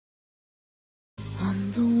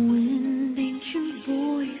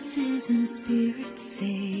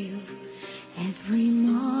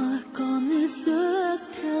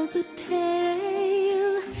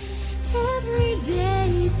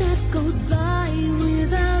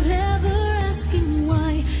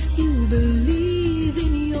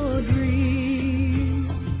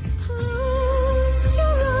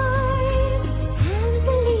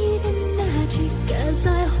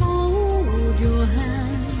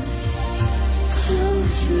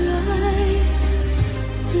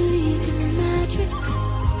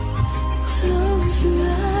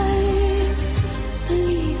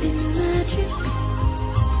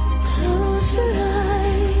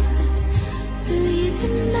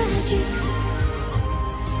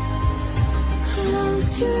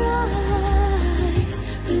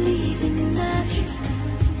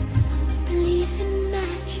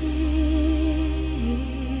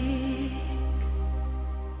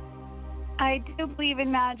I do believe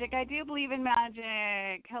in magic. I do believe in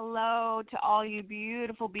magic. Hello to all you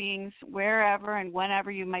beautiful beings, wherever and whenever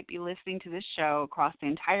you might be listening to this show across the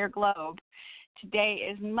entire globe.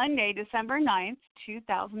 Today is Monday, December 9th,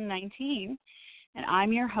 2019, and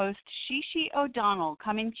I'm your host, Shishi O'Donnell,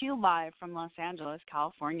 coming to you live from Los Angeles,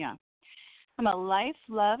 California. I'm a life,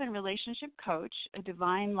 love, and relationship coach, a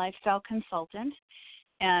divine lifestyle consultant,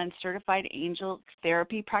 and certified angel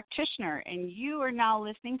therapy practitioner, and you are now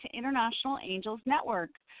listening to International Angels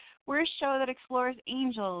Network. We're a show that explores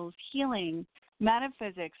angels, healing,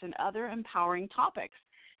 metaphysics, and other empowering topics.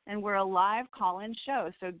 And we're a live call-in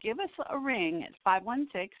show, so give us a ring at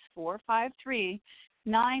 516-453-9162.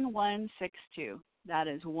 That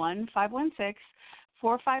is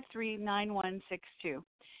 1-516-453-9162.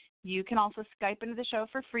 You can also Skype into the show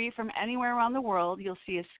for free from anywhere around the world. You'll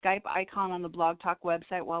see a Skype icon on the Blog Talk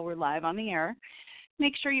website while we're live on the air.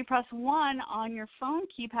 Make sure you press 1 on your phone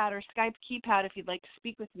keypad or Skype keypad if you'd like to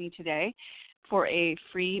speak with me today for a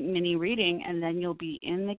free mini reading, and then you'll be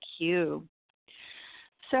in the queue.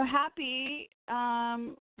 So happy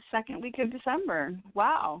second week of December.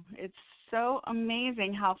 Wow, it's so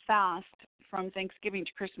amazing how fast from Thanksgiving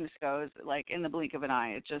to Christmas goes, like in the blink of an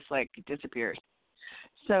eye. It just like disappears.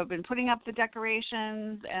 So I've been putting up the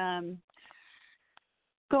decorations and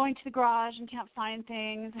going to the garage and can't find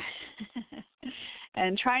things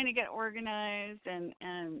and trying to get organized. And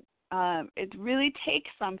it really takes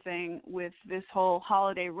something with this whole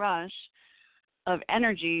holiday rush of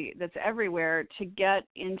energy that's everywhere to get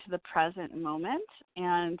into the present moment.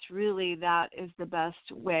 And really that is the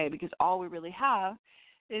best way, because all we really have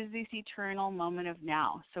is this eternal moment of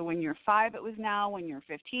now. So when you're 5, it was now. When you're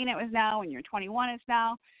 15, it was now. When you're 21, it's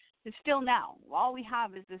now. It's still now. All we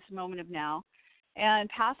have is this moment of now. And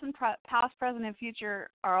past, present, and future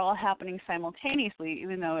are all happening simultaneously,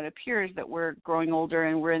 even though it appears that we're growing older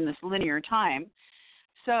and we're in this linear time.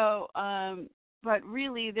 So, but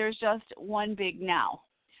really, there's just one big now.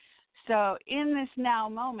 So in this now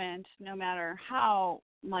moment, no matter how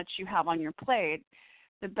much you have on your plate,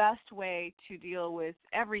 the best way to deal with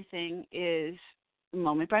everything is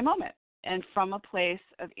moment by moment and from a place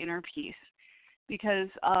of inner peace, because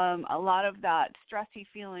a lot of that stressy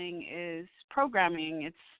feeling is programming.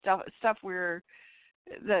 It's stuff that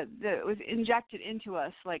was injected into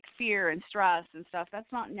us, like fear and stress and stuff.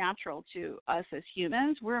 That's not natural to us as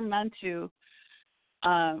humans. We're meant to,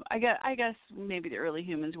 I guess maybe the early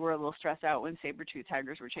humans were a little stressed out when saber-toothed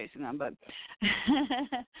tigers were chasing them, but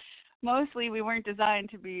mostly we weren't designed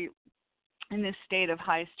to be in this state of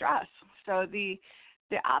high stress. So the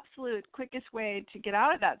absolute quickest way to get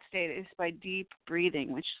out of that state is by deep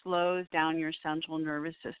breathing, which slows down your central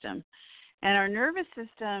nervous system. And our nervous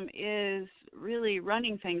system is really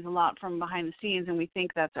running things a lot from behind the scenes, and we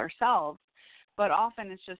think that's ourselves. But often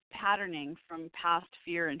it's just patterning from past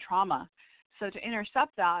fear and trauma. So to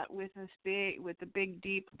intercept that with the big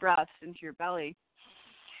deep breaths into your belly,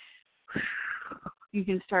 you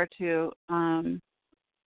can start to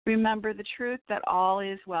remember the truth that all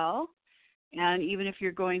is well. And even if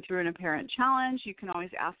you're going through an apparent challenge, you can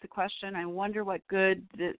always ask the question, I wonder what good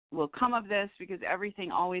that will come of this, because everything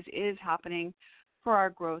always is happening for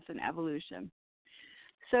our growth and evolution.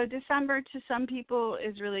 So December to some people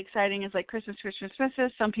is really exciting. It's like Christmas.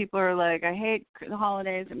 Some people are like, I hate the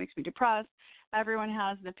holidays. It makes me depressed. Everyone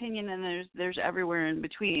has an opinion, and there's everywhere in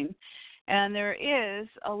between. And there is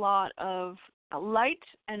a lot of light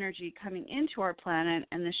energy coming into our planet,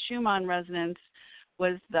 and the Schumann resonance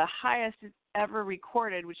was the highest ever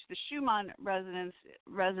recorded, which the Schumann resonance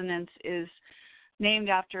is named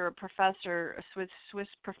after a professor, a Swiss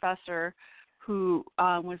professor, who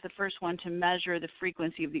was the first one to measure the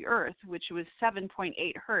frequency of the Earth, which was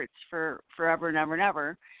 7.8 hertz for forever and ever and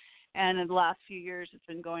ever. And in the last few years, it's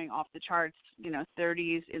been going off the charts,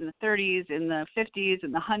 30s, in the 50s,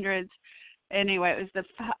 in the hundreds. Anyway, it was the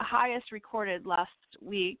highest recorded last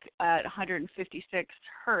week at 156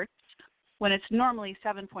 hertz, when it's normally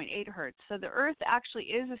 7.8 hertz. So the Earth actually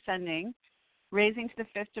is ascending, raising to the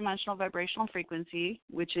 5th dimensional vibrational frequency,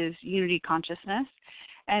 which is unity consciousness.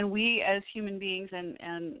 And we as human beings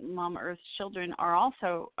and Mama Earth's children are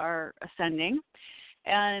ascending.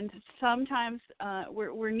 And sometimes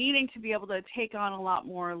we're needing to be able to take on a lot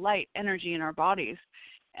more light energy in our bodies.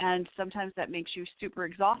 And sometimes that makes you super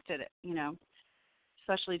exhausted,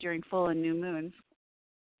 especially during full and new moons,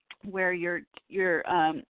 where you're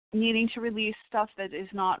needing to release stuff that is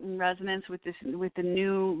not in resonance with the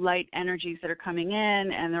new light energies that are coming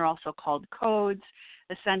in. And they're also called codes,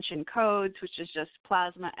 ascension codes, which is just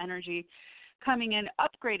plasma energy coming in,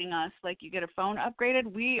 upgrading us like you get a phone upgraded.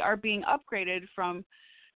 We are being upgraded from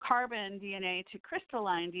carbon DNA to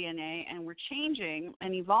crystalline DNA, and we're changing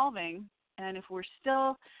and evolving. And if we're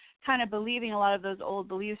still kind of believing a lot of those old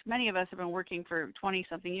beliefs, many of us have been working for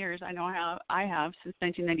 20-something years. I know how I have since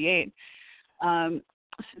 1998,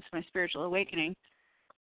 since my spiritual awakening.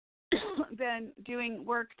 Been doing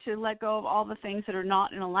work to let go of all the things that are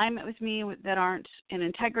not in alignment with me, that aren't in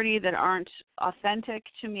integrity, that aren't authentic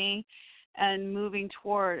to me, and moving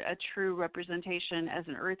toward a true representation as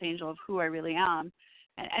an earth angel of who I really am.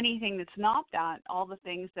 And anything that's not that, all the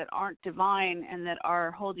things that aren't divine and that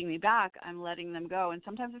are holding me back, I'm letting them go. And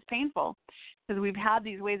sometimes it's painful because we've had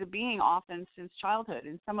these ways of being often since childhood,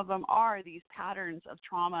 and some of them are these patterns of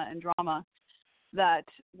trauma and drama that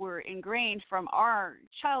were ingrained from our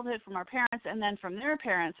childhood, from our parents, and then from their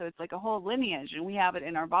parents. So it's like a whole lineage, and we have it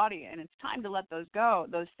in our body. And it's time to let those go,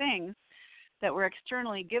 those things that were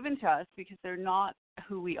externally given to us, because they're not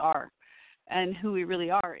who we are. And who we really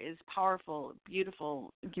are is powerful,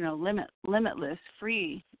 beautiful, limitless,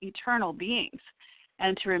 free, eternal beings.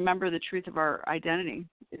 And to remember the truth of our identity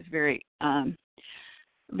is very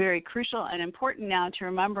very crucial and important now, to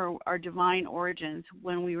remember our divine origins.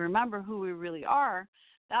 When we remember who we really are,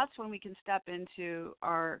 that's when we can step into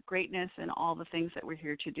our greatness and all the things that we're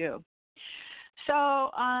here to do.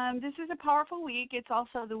 So this is a powerful week. It's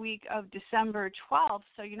also the week of December 12th.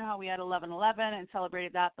 So you know how we had 11/11 and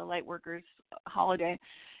celebrated that, the light workers holiday.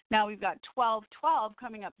 Now we've got 12/12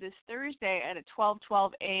 coming up this Thursday at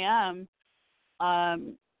 12:12 a.m.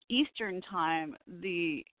 Eastern time.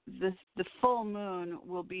 The full moon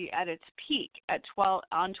will be at its peak at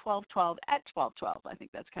 12/12 at 12/12. I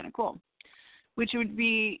think that's kind of cool. Which would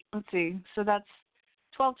be, let's see, so that's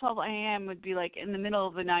 12:12 a.m. would be like in the middle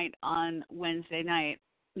of the night on Wednesday night,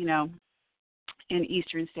 in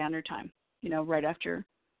Eastern Standard Time, right after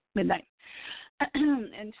midnight.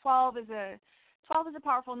 And 12 is a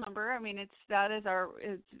powerful number. I mean, it's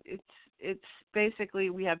basically,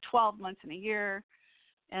 we have 12 months in a year.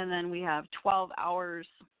 And then we have 12 hours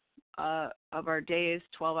of our days,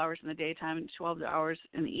 12 hours in the daytime and 12 hours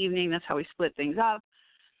in the evening. That's how we split things up.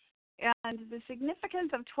 And the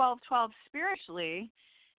significance of 12/12 spiritually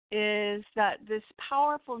is that this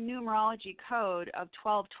powerful numerology code of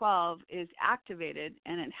 12/12 is activated,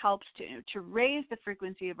 and it helps to raise the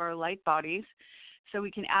frequency of our light bodies so we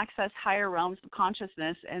can access higher realms of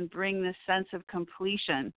consciousness and bring this sense of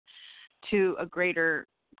completion to a greater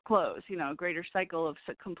close, a greater cycle of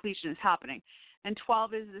completion is happening. And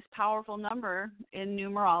 12 is this powerful number in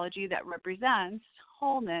numerology that represents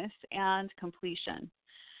wholeness and completion.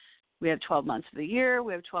 We have 12 months of the year.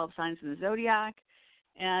 We have 12 signs in the zodiac.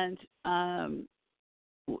 And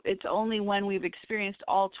it's only when we've experienced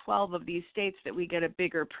all 12 of these states that we get a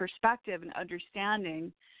bigger perspective and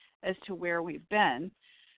understanding as to where we've been.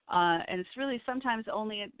 And it's really sometimes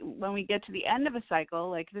only when we get to the end of a cycle,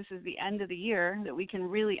 like this is the end of the year, that we can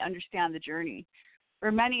really understand the journey.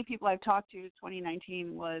 For many people I've talked to,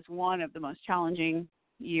 2019 was one of the most challenging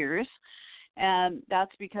years. And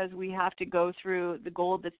that's because we have to go through the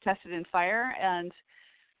gold that's tested in fire and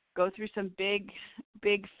go through some big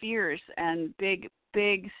fears and big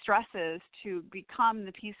stresses to become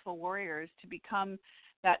the peaceful warriors, to become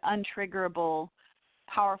that untriggerable,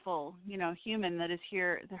 powerful, human that is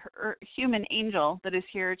here, the human angel that is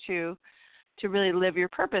here to really live your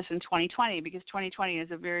purpose in 2020, because 2020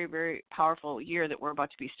 is a very, very powerful year that we're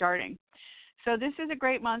about to be starting. So this is a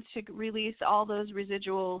great month to release all those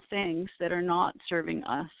residual things that are not serving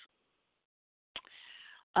us.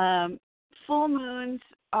 Full moons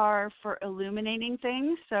are for illuminating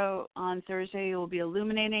things. So on Thursday, you'll be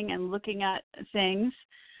illuminating and looking at things.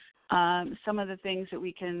 Some of the things that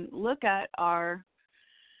we can look at are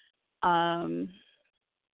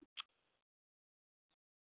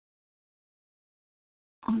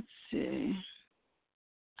let's see.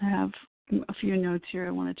 I have a few notes here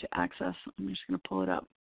I wanted to access. I'm just going to pull it up.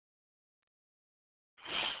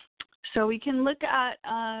 So we can look at,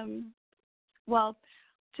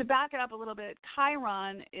 to back it up a little bit,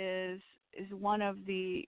 Chiron is one of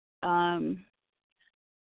the,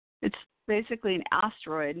 it's basically an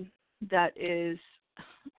asteroid that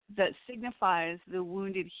signifies the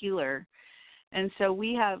wounded healer. And so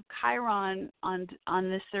we have Chiron on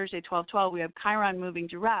this Thursday, 12/12, we have Chiron moving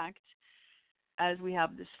direct as we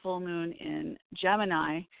have this full moon in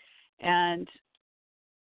Gemini. And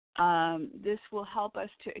this will help us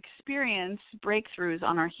to experience breakthroughs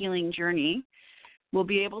on our healing journey. We'll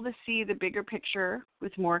be able to see the bigger picture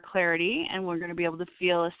with more clarity, and we're going to be able to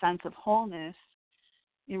feel a sense of wholeness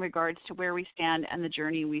in regards to where we stand and the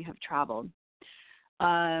journey we have traveled.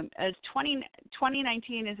 As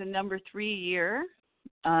 2019 is a number 3 year,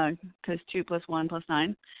 because 2 + 1 +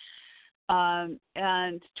 9,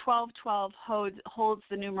 And 1212 holds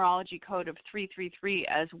the numerology code of 333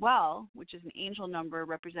 as well, which is an angel number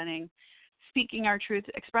representing speaking our truth,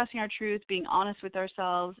 expressing our truth, being honest with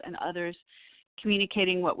ourselves and others,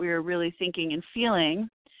 communicating what we are really thinking and feeling.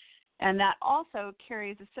 And that also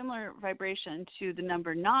carries a similar vibration to the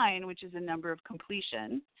number 9, which is a number of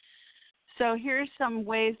completion. So here's some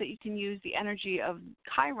ways that you can use the energy of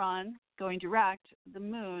Chiron going direct, the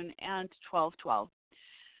moon, and 1212.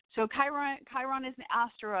 So Chiron is an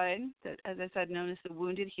asteroid that, as I said, known as the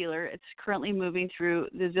Wounded Healer. It's currently moving through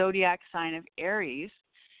the zodiac sign of Aries.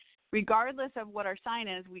 Regardless of what our sign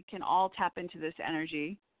is, we can all tap into this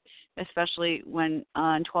energy, especially when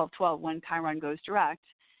on 1212 when Chiron goes direct.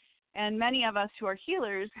 And many of us who are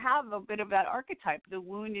healers have a bit of that archetype, the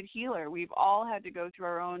wounded healer. We've all had to go through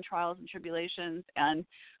our own trials and tribulations and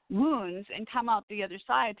wounds and come out the other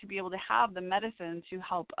side to be able to have the medicine to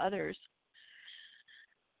help others.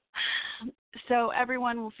 So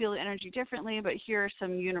everyone will feel the energy differently, but here are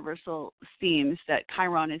some universal themes that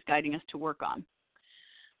Chiron is guiding us to work on.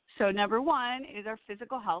 So number 1 is our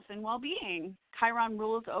physical health and well-being. Chiron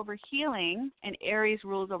rules over healing, and Aries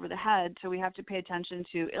rules over the head, so we have to pay attention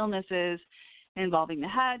to illnesses involving the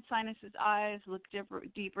head, sinuses, eyes, look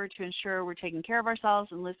deeper to ensure we're taking care of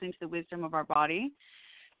ourselves and listening to the wisdom of our body.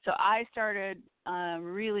 So I started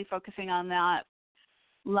really focusing on that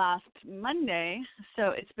last Monday. So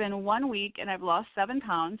it's been 1 week, and I've lost 7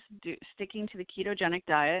 pounds sticking to the ketogenic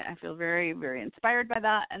diet. I feel very, very inspired by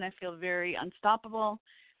that, and I feel very unstoppable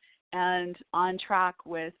and on track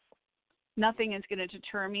with nothing is going to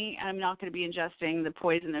deter me. I'm not going to be ingesting the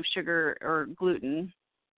poison of sugar or gluten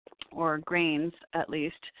or grains, at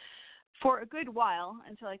least, for a good while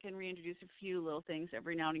until I can reintroduce a few little things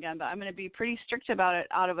every now and again. But I'm going to be pretty strict about it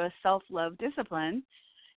out of a self-love discipline.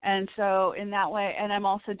 And so in that way, and I'm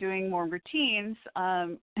also doing more routines,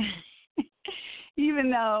 even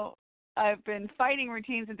though I've been fighting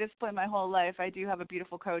routines and discipline my whole life. I do have a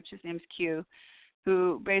beautiful coach. His name's Q,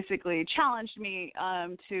 who basically challenged me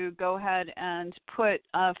to go ahead and put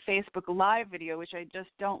a Facebook Live video, which I just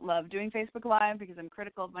don't love doing Facebook Live because I'm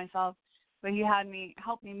critical of myself. But he had me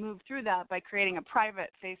help me move through that by creating a private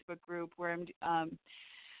Facebook group where I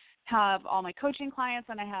have all my coaching clients,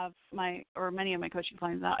 and I have many of my coaching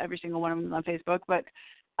clients, not every single one of them is on Facebook, but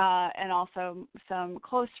and also some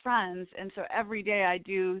close friends. And so every day I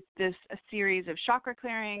do a series of chakra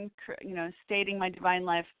clearing, stating my divine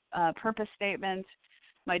life purpose statement,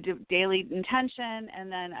 my daily intention,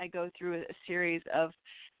 and then I go through a series of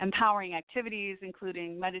empowering activities,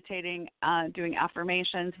 including meditating, doing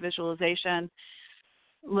affirmations, visualization,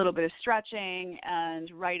 a little bit of stretching,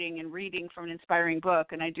 and writing and reading from an inspiring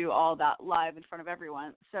book, and I do all that live in front of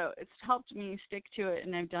everyone. So it's helped me stick to it,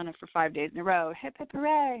 and I've done it for 5 days in a row. Hip, hip,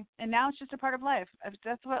 hooray. And now it's just a part of life.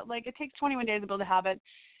 That's what, it takes 21 days to build a habit.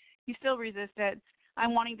 You still resist it.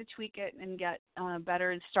 I'm wanting to tweak it and get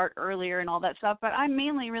better and start earlier and all that stuff, but I'm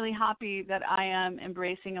mainly really happy that I am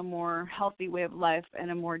embracing a more healthy way of life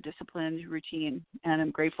and a more disciplined routine, and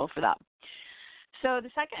I'm grateful for that. So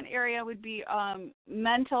the second area would be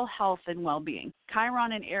mental health and well-being.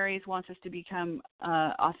 Chiron in Aries wants us to become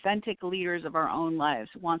authentic leaders of our own lives,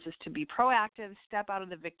 wants us to be proactive, step out of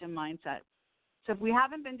the victim mindset. So if we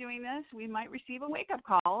haven't been doing this, we might receive a wake-up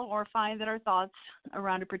call or find that our thoughts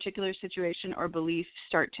around a particular situation or belief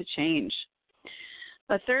start to change.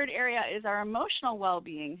 The third area is our emotional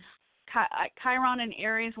well-being. Chiron in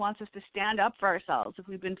Aries wants us to stand up for ourselves. If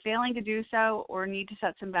we've been failing to do so or need to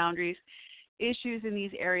set some boundaries, issues in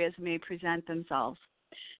these areas may present themselves.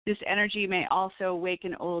 This energy may also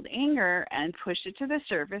awaken old anger and push it to the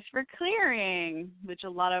surface for clearing, which a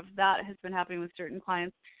lot of that has been happening with certain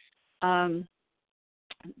clients.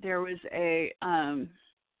 There was a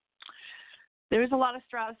lot of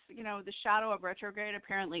stress. The shadow of retrograde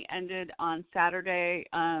apparently ended on Saturday.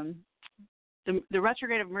 The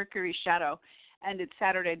retrograde of Mercury's shadow ended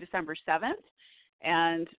Saturday, December 7th.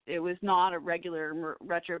 And it was not a regular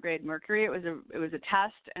retrograde Mercury. It was a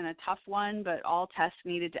test, and a tough one, but all tests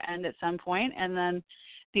needed to end at some point. And then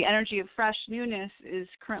the energy of fresh newness is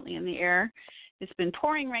currently in the air. It's been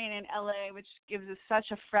pouring rain in LA, which gives us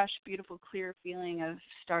such a fresh, beautiful, clear feeling of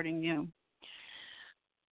starting new.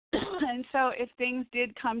 And so if things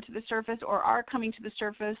did come to the surface or are coming to the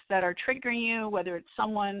surface that are triggering you, whether it's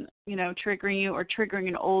someone, triggering you or triggering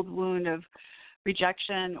an old wound of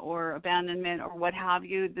rejection or abandonment or what have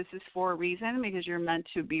you, this is for a reason, because you're meant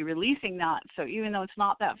to be releasing that. So even though it's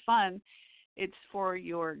not that fun, it's for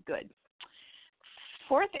your good.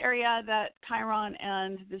 Fourth area that Chiron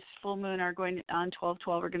and this full moon are going on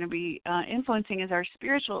 12/12 are going to be influencing is our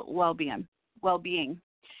spiritual well-being.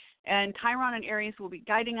 And Chiron and Aries will be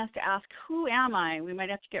guiding us to ask, who am I? We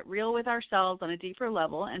might have to get real with ourselves on a deeper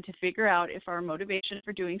level and to figure out if our motivation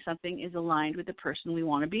for doing something is aligned with the person we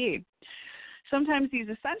want to be. Sometimes these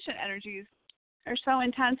ascension energies are so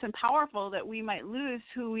intense and powerful that we might lose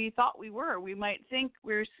who we thought we were. We might think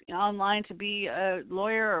we're online to be a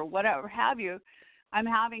lawyer or whatever have you. I'm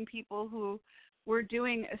having people who were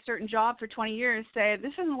doing a certain job for 20 years say,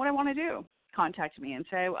 this isn't what I want to do. Contact me and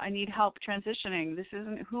say, I need help transitioning. This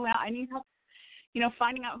isn't who I need help,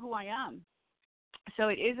 finding out who I am. So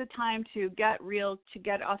it is a time to get real, to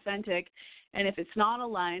get authentic. And if it's not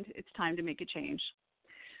aligned, it's time to make a change.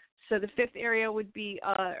 So the fifth area would be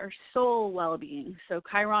our soul well-being. So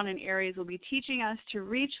Chiron and Aries will be teaching us to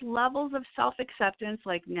reach levels of self-acceptance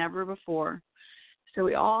like never before. So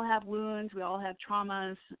we all have wounds, we all have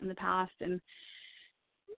traumas in the past, and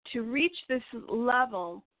to reach this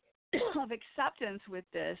level of acceptance with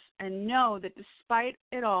this and know that despite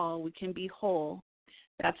it all, we can be whole.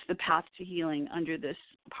 That's the path to healing under this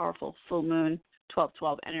powerful full moon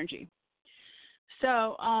 12/12 energy.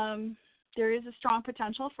 So there is a strong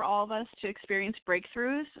potential for all of us to experience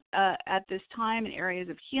breakthroughs at this time in areas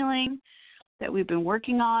of healing that we've been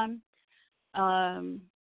working on.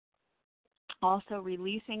 Also,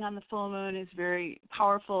 releasing on the full moon is very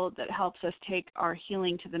powerful. That helps us take our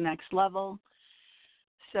healing to the next level.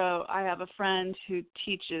 So I have a friend who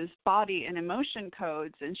teaches body and emotion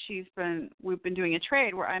codes, and we've been doing a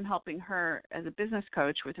trade where I'm helping her as a business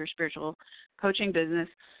coach with her spiritual coaching business,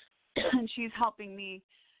 and she's helping me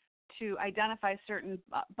to identify certain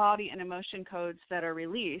body and emotion codes that are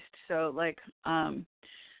released. So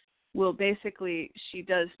she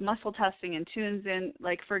does muscle testing and tunes in,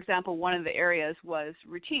 for example, one of the areas was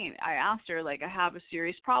routine. I asked her, I have a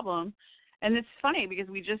serious problem, and it's funny because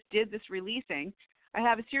we just did this releasing. I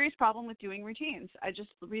have a serious problem with doing routines. I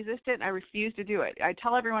just resist it. I refuse to do it. I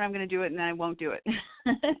tell everyone I'm going to do it, and then I won't do it.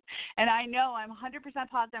 And I know I'm 100%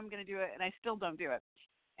 positive I'm going to do it, and I still don't do it.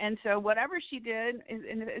 And so whatever she did,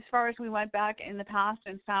 as far as we went back in the past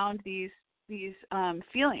and found these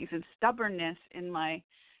feelings and stubbornness in my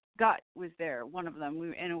gut was there, one of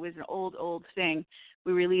them, and it was an old thing.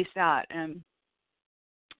 We released that, and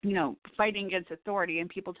fighting against authority and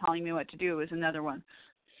people telling me what to do was another one.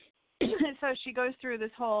 So she goes through this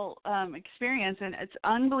whole experience, and it's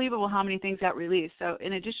unbelievable how many things got released. So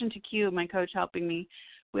in addition to Q, my coach helping me,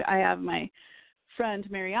 I have my friend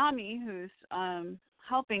Mariami who's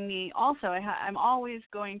helping me also. I'm always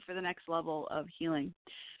going for the next level of healing.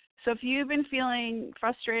 So if you've been feeling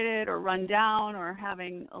frustrated or run down or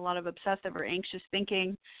having a lot of obsessive or anxious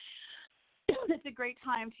thinking, it's a great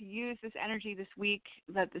time to use this energy this week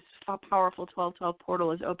that this powerful 12/12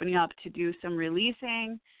 portal is opening up to do some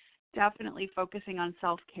releasing, definitely focusing on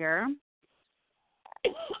self-care,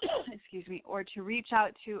 excuse me, or to reach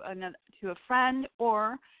out to a friend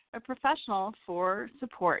or a professional for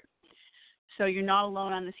support. So you're not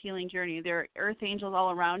alone on this healing journey. There are earth angels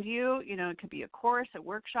all around you. It could be a course, a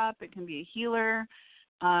workshop. It can be a healer,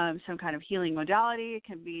 some kind of healing modality. It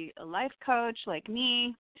can be a life coach like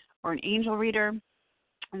me or an angel reader.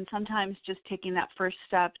 And sometimes just taking that first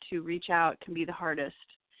step to reach out can be the hardest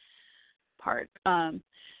part.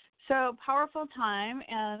 So powerful time,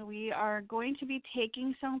 and we are going to be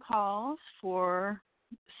taking some calls for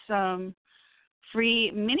some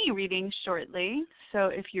free mini readings shortly. So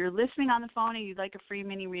if you're listening on the phone and you'd like a free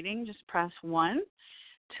mini reading, just press 1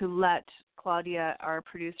 to let Claudia, our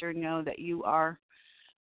producer, know that you are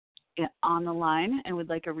on the line and would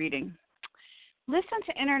like a reading. Listen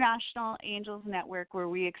to International Angels Network, where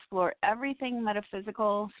we explore everything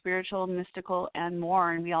metaphysical, spiritual, mystical, and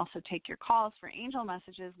more. And we also take your calls for angel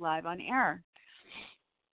messages live on air.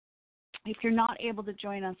 If you're not able to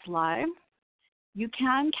join us live, you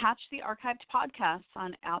can catch the archived podcasts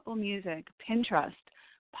on Apple Music, Pinterest,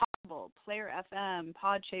 Audible, Player FM,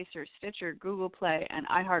 Podchaser, Stitcher, Google Play, and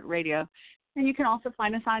iHeartRadio. And you can also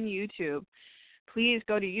find us on YouTube. Please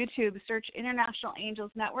go to YouTube, search International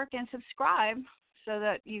Angels Network, and subscribe so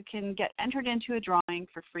that you can get entered into a drawing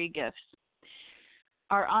for free gifts.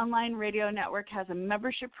 Our online radio network has a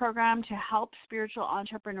membership program to help spiritual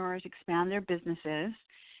entrepreneurs expand their businesses,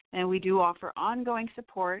 and we do offer ongoing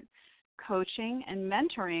support, coaching, and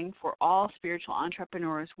mentoring for all spiritual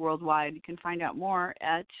entrepreneurs worldwide. You can find out more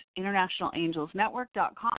at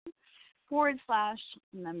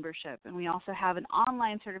internationalangelsnetwork.com/membership. And we also have an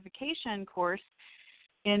online certification course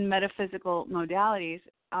in metaphysical modalities,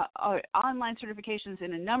 online certifications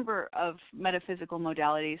in a number of metaphysical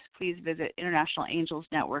modalities. Please visit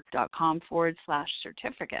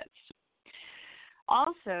internationalangelsnetwork.com/certificates.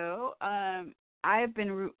 Also, I've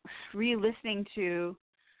been re-listening to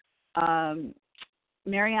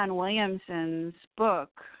Marianne Williamson's book,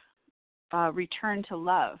 Return to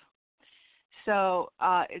Love. So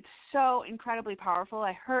it's so incredibly powerful.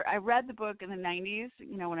 I read the book in the 90s,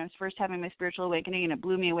 when I was first having my spiritual awakening, and it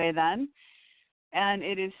blew me away then. And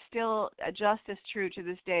it is still just as true to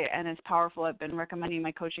this day and as powerful. I've been recommending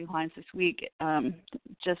my coaching clients this week,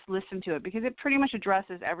 just listen to it, because it pretty much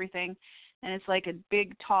addresses everything. And it's like a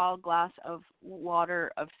big, tall glass of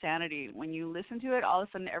water of sanity. When you listen to it, all of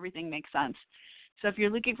a sudden everything makes sense. So if you're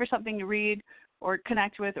looking for something to read or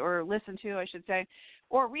connect with or listen to, I should say,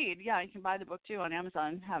 or read, you can buy the book too on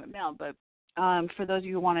Amazon and have it mailed. But for those of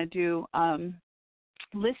you who want to do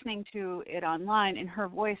listening to it online in her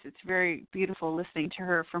voice, it's very beautiful listening to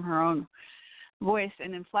her from her own voice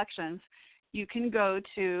and inflections. You can go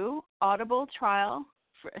to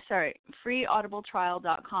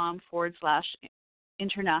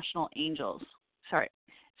freeaudibletrial.com/international angels. Sorry,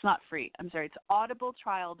 it's not free. I'm sorry, it's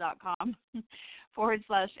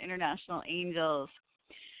audibletrial.com/international angels.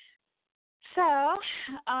 So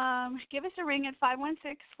give us a ring at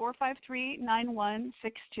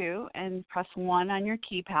 516-453-9162 and press 1 on your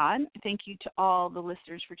keypad. Thank you to all the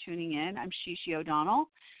listeners for tuning in. I'm Shishi O'Donnell,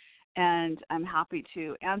 and I'm happy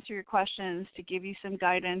to answer your questions, to give you some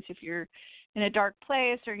guidance if you're in a dark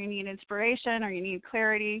place or you need inspiration or you need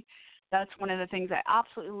clarity. That's one of the things I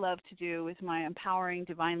absolutely love to do with my empowering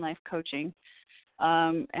divine life coaching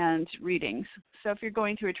and readings. So if you're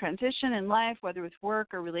going through a transition in life, whether with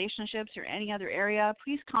work or relationships or any other area,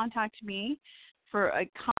 please contact me for a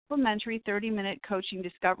complimentary 30-minute coaching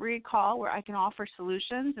discovery call where I can offer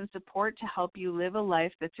solutions and support to help you live a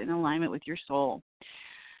life that's in alignment with your soul.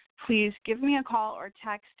 Please give me a call or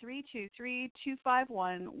text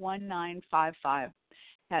 323-251-1955.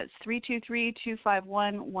 That's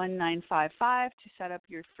 323-251-1955 to set up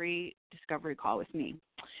your free discovery call with me.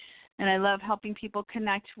 And I love helping people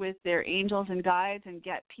connect with their angels and guides and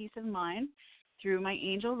get peace of mind through my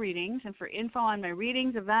angel readings. And for info on my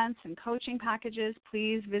readings, events, and coaching packages,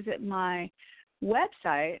 please visit my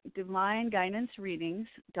website,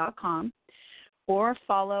 divineguidancereadings.com, or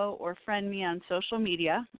follow or friend me on social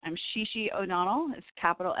media. I'm Shishi O'Donnell. It's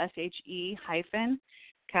capital SHE hyphen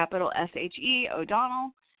capital SHE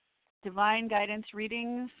O'Donnell. Divine Guidance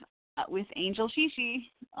Readings with Angel Shishi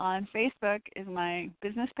on Facebook is my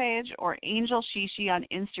business page, or Angel Shishi on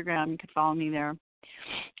Instagram. You could follow me there.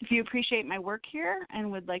 If you appreciate my work here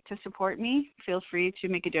and would like to support me, feel free to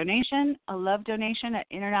make a donation, a love donation at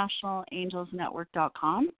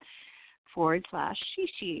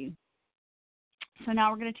internationalangelsnetwork.com/Shishi. So now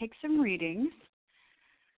we're going to take some readings.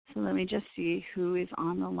 So let me just see who is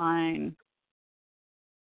on the line.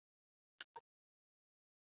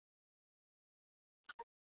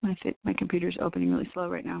 My computer's opening really slow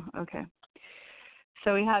right now. Okay.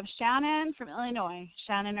 So we have Shannon from Illinois.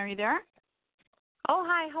 Shannon, are you there? Oh,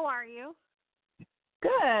 hi. How are you?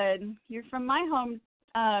 Good. You're from my home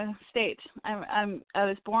state. I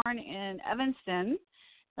was born in Evanston,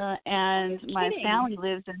 and my family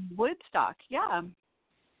lives in Woodstock. Yeah.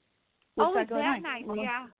 Woodstock, is that nice?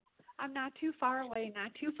 Yeah. I'm not too far away.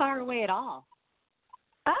 Not too far away at all.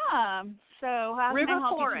 So how can I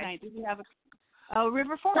help you tonight? Did you have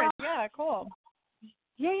River Forest. Yeah, cool.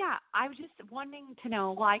 Yeah. I was just wanting to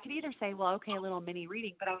know, well, I could either say, well, okay, a little mini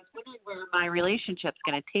reading, but I was wondering where my relationship's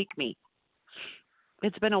going to take me.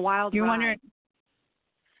 It's been a wild ride. Wondering,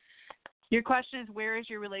 your question is, where is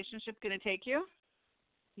your relationship going to take you?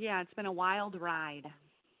 Yeah, it's been a wild ride.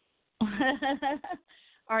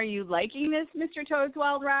 Are you liking this Mr. Toad's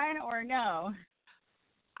wild ride or no?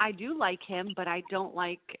 I do like him, but I don't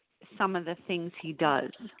like some of the things he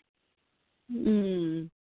does. All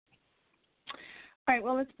right,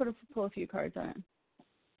 well, let's pull a few cards on it.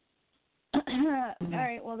 All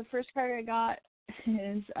right, well, the first card I got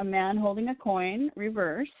is a man holding a coin,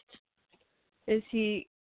 reversed. Is the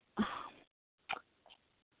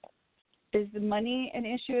money an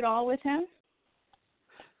issue at all with him?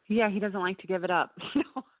 Yeah, he doesn't like to give it up.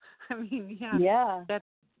 I mean, yeah.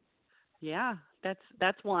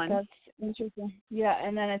 That's one. That's interesting. Yeah,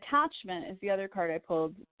 and then attachment is the other card I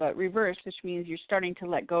pulled, but reversed, which means you're starting to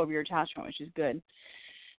let go of your attachment, which is good.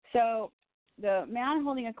 So the man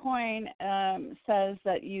holding a coin says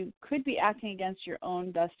that you could be acting against your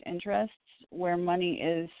own best interests where money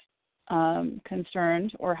is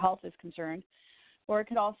concerned or health is concerned, or it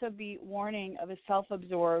could also be warning of a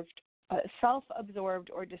self-absorbed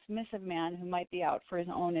or dismissive man who might be out for his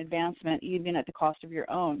own advancement, even at the cost of your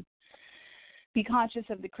own. Be conscious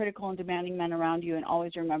of the critical and demanding men around you, and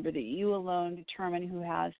always remember that you alone determine who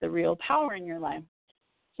has the real power in your life.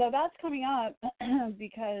 So that's coming up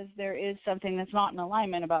because there is something that's not in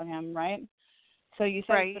alignment about him, right? So you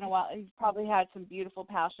said Right. it's been a while. He's probably had some beautiful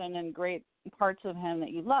passion and great parts of him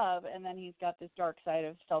that you love, and then he's got this dark side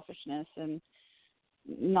of selfishness and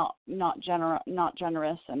not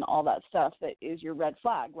generous and all that stuff that is your red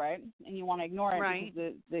flag, right? And you want to ignore it Right.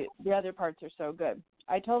 because the other parts are so good.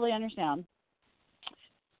 I totally understand.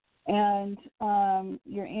 And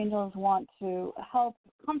your angels want to help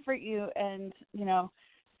comfort you and,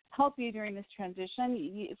 help you during this transition.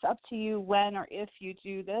 It's up to you when or if you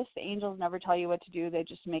do this. The angels never tell you what to do. They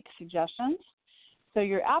just make suggestions. So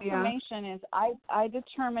your affirmation is, I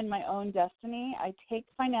determine my own destiny. I take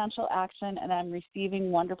financial action, and I'm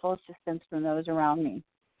receiving wonderful assistance from those around me.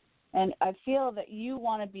 And I feel that you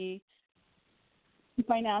want to be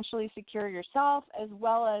financially secure yourself, as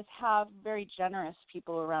well as have very generous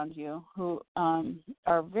people around you who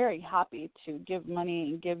are very happy to give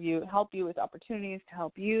money and help you with opportunities to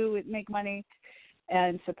help you make money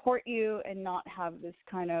and support you, and not have this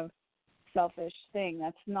kind of selfish thing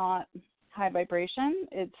that's not high vibration.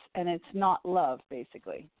 It's not love,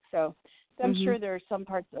 basically. So I'm sure there are some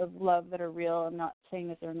parts of love that are real. I'm not saying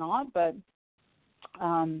that they're not, but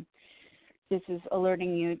this is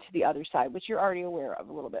alerting you to the other side, which you're already aware of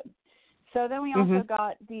a little bit. So then we also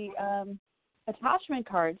got the attachment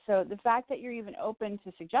card. So the fact that you're even open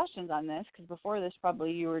to suggestions on this, because before this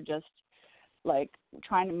probably you were just like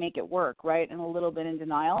trying to make it work, right, and a little bit in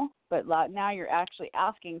denial. But now you're actually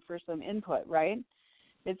asking for some input, right?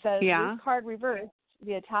 It says this card reversed,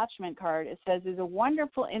 the attachment card, it says is a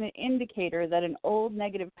wonderful indicator that an old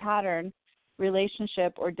negative pattern,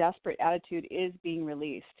 relationship, or desperate attitude is being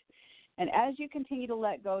released. And as you continue to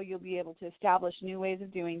let go, you'll be able to establish new ways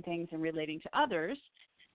of doing things and relating to others.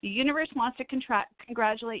 The universe wants to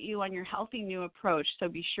congratulate you on your healthy new approach, so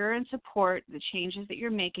be sure and support the changes that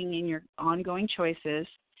you're making in your ongoing choices.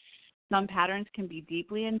 Some patterns can be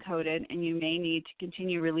deeply encoded, and you may need to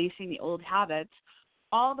continue releasing the old habits,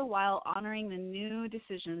 all the while honoring the new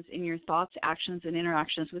decisions in your thoughts, actions, and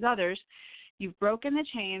interactions with others. You've broken the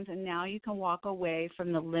chains, and now you can walk away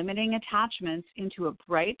from the limiting attachments into a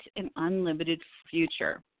bright and unlimited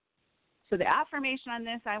future. So the affirmation on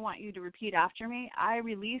this, I want you to repeat after me. I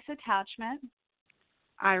release attachment.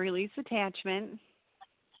 I release attachment.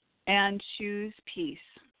 And choose peace.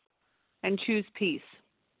 And choose peace.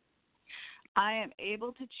 I am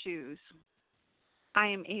able to choose. I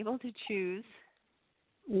am able to choose.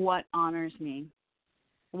 What honors me.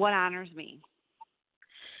 What honors me.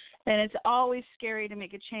 And it's always scary to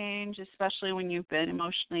make a change, especially when you've been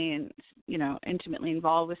emotionally and, intimately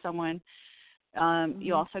involved with someone.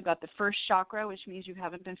 You also got the first chakra, which means you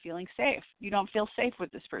haven't been feeling safe. You don't feel safe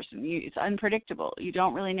with this person. It's unpredictable. You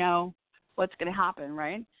don't really know what's going to happen,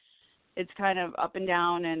 right? It's kind of up and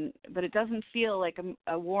down, but it doesn't feel like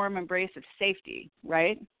a warm embrace of safety,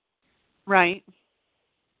 right? Right.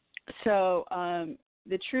 So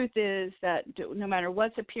the truth is that no matter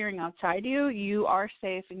what's appearing outside you, you are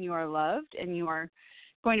safe and you are loved and you are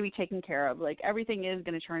going to be taken care of. Like, everything is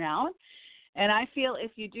going to turn out. And I feel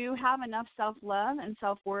if you do have enough self-love and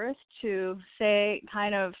self-worth to say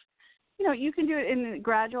kind of, you can do it in a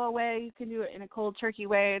gradual way. You can do it in a cold turkey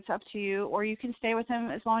way. It's up to you. Or you can stay with him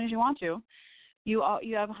as long as you want to. You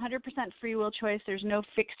have 100% free will choice. There's no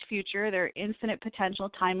fixed future. There are infinite potential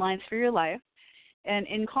timelines for your life. And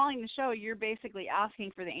in calling the show, you're basically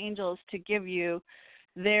asking for the angels to give you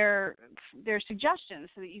their suggestions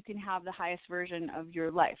so that you can have the highest version of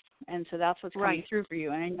your life. And so that's what's coming through for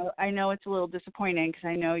you. And I know it's a little disappointing because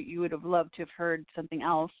I know you would have loved to have heard something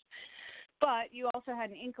else. But you also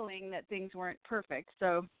had an inkling that things weren't perfect.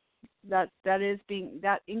 So that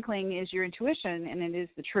inkling is your intuition, and it is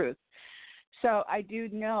the truth. So I do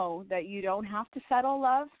know that you don't have to settle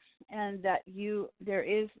love, and that there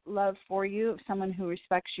is love for you, someone who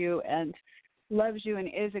respects you and loves you and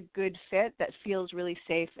is a good fit that feels really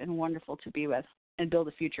safe and wonderful to be with and build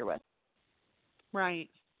a future with. Right.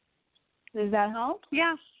 Does that help?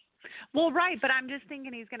 Yeah. Well, right, but I'm just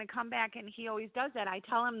thinking he's going to come back, and he always does that. I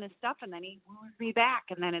tell him this stuff, and then he woos me back,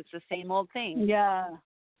 and then it's the same old thing. Yeah.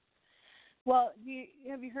 Well,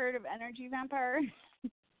 have you heard of energy vampire,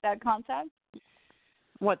 that concept?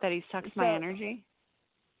 What, that he sucks my energy?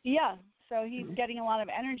 Yeah. So he's getting a lot of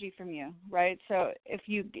energy from you, right? So if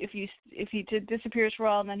he disappears for a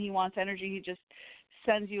while and then he wants energy, he just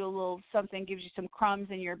sends you a little something, gives you some crumbs,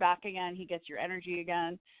 and you're back again. He gets your energy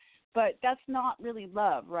again. But that's not really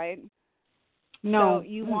love, right? No. So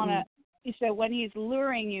you want to. So when he's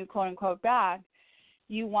luring you, quote unquote, back,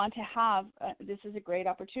 you want to have. This is a great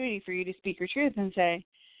opportunity for you to speak your truth and say,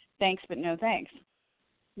 thanks, but no thanks.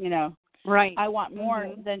 Right. I want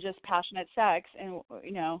more than just passionate sex, and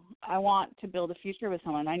I want to build a future with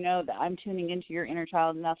someone. I know that I'm tuning into your inner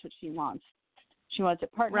child, and that's what she wants. She wants a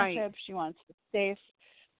partnership. Right. She wants a safe,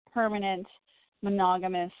 permanent,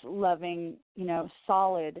 monogamous, loving,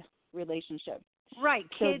 solid relationship. Right.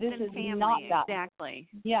 So Kids this and is family. not that. Exactly.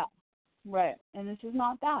 Yeah, right. And this is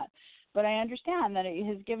not that. But I understand that it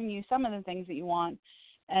has given you some of the things that you want,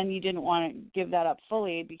 and you didn't want to give that up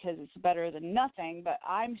fully because it's better than nothing. But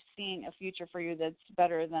I'm seeing a future for you that's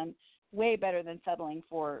way better than settling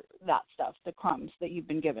for that stuff, the crumbs that you've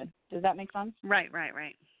been given. Does that make sense? Right.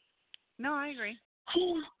 No, I agree.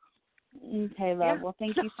 Okay, love. Yeah. Well,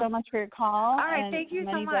 thank you so much for your call. All right. And Thank you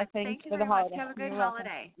so many much. blessings Thank you for the very much. holiday. Have a good You're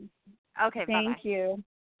holiday. welcome. Okay. Thank Bye-bye. you.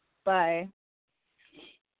 Bye.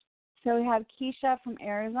 So we have Keisha from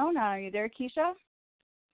Arizona. Are you there, Keisha?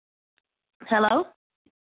 Hello?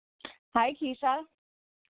 Hi, Keisha.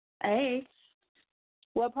 Hey.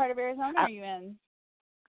 What part of Arizona are you in?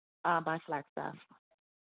 By Flagstaff.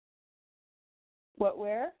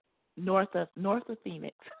 Where? North of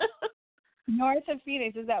Phoenix. North of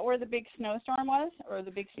Phoenix. Is that where the big snowstorm was, or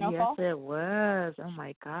the big snowfall? Yes, it was. Oh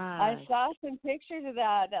my God. I saw some pictures of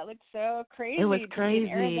that. That looked so crazy. It was crazy. In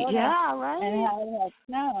Arizona. Yeah, right. And how it had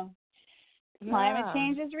snow. Yeah. Climate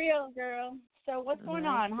change is real, girl. So what's going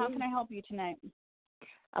on? How can I help you tonight?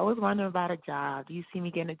 I was wondering about a job. Do you see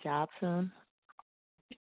me getting a job soon?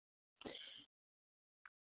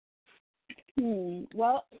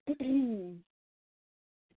 Well,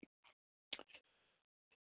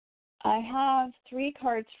 I have 3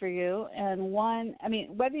 cards for you, and one. I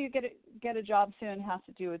mean, whether you get a job soon has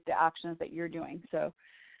to do with the actions that you're doing. So,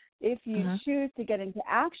 if you choose to get into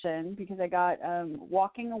action, because I got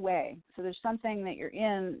walking away. So there's something that you're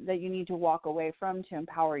in that you need to walk away from to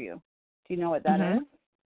empower you. Do you know what that is?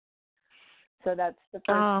 So that's the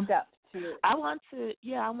first step. I want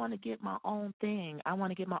to get my own thing. I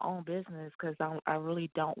want to get my own business because I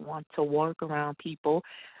really don't want to work around people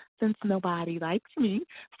since nobody likes me.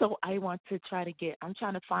 So I want to I'm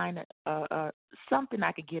trying to find something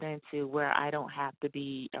I could get into where I don't have to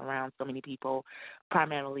be around so many people,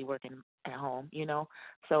 primarily working at home,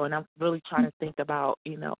 So, and I'm really trying to think about,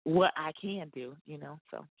 what I can do,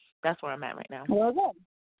 So that's where I'm at right now. Well, good.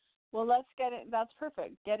 Well, let's get it. That's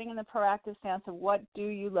perfect. Getting in the proactive stance of what do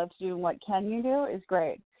you love to do and what can you do is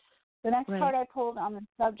great. The next card I pulled on the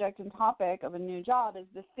subject and topic of a new job is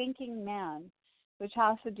the thinking man, which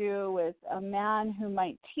has to do with a man who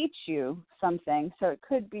might teach you something. So it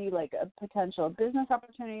could be like a potential business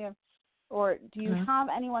opportunity, or do you have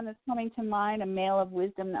anyone that's coming to mind, a male of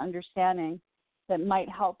wisdom and understanding that might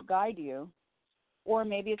help guide you? Or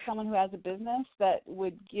maybe it's someone who has a business that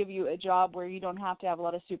would give you a job where you don't have to have a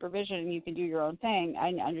lot of supervision and you can do your own thing. I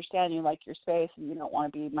understand you like your space and you don't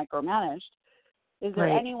want to be micromanaged. Is there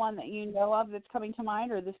anyone that you know of that's coming to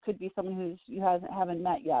mind, or this could be someone you haven't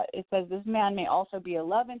met yet? It says this man may also be a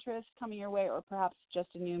love interest coming your way, or perhaps just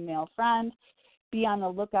a new male friend. Be on the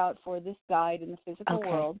lookout for this guide in the physical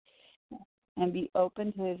world and be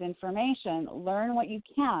open to his information. Learn what you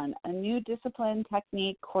can. A new discipline,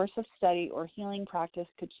 technique, course of study, or healing practice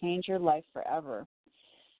could change your life forever.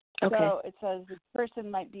 Okay. So it says this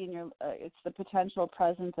person might be in your, it's the potential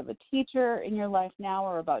presence of a teacher in your life now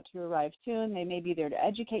or about to arrive soon. They may be there to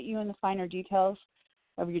educate you in the finer details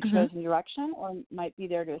of your chosen direction, or might be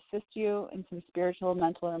there to assist you in some spiritual,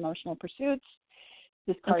 mental, or emotional pursuits.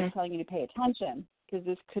 This card is telling you to pay attention because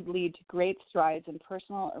this could lead to great strides in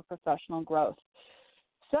personal or professional growth.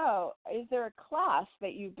 So is there a class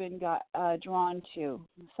that you've been drawn to,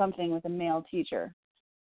 something with a male teacher?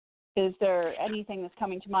 Is there anything that's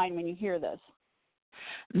coming to mind when you hear this?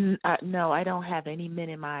 No, I don't have any men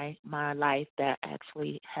in my life that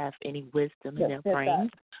actually have any wisdom in their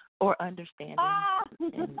brains or understanding,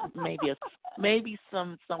 and maybe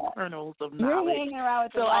some kernels of knowledge. You're hanging around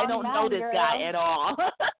with the so wrong I don't man, know this girl. guy at all.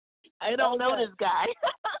 I don't know this guy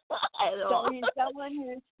at all. So he's someone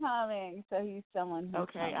who's coming.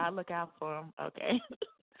 Okay, I'll look out for him. Okay.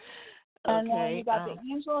 And then you got the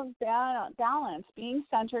angel of balance, being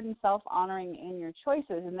centered and self-honoring in your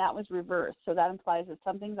choices, and that was reversed. So that implies that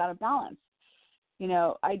something's out of balance.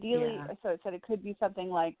 Ideally, so it said it could be something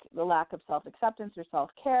like the lack of self-acceptance or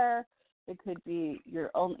self-care. It could be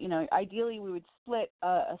your own, ideally we would split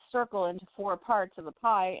a circle into 4 parts of a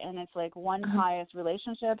pie, and it's like one pie is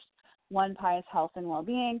relationships, one pie is health and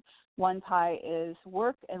well-being, one pie is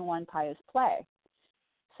work, and one pie is play.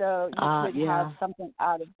 So you could have something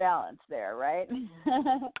out of balance there, right?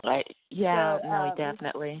 Right. Yeah. So, no,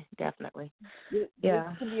 definitely. This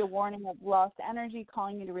can be a warning of lost energy,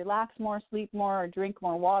 calling you to relax more, sleep more, or drink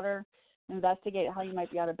more water. Investigate how you might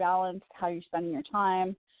be out of balance, how you're spending your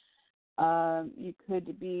time. You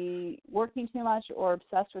could be working too much or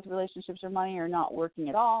obsessed with relationships or money, or not working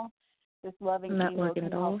at all. This loving angel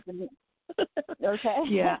can help Okay.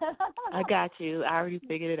 Yeah, I got you. I already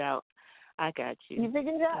figured it out. I got you. You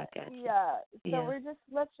figured it out? I got you. Yeah. So Yeah.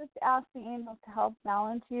 let's just ask the angels to help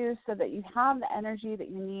balance you so that you have the energy that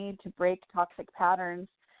you need to break toxic patterns,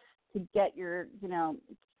 to get your,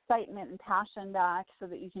 excitement and passion back so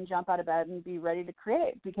that you can jump out of bed and be ready to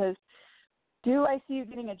create. Because do I see you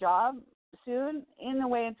getting a job soon? In the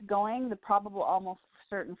way it's going, the probable almost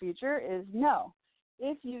certain future is no.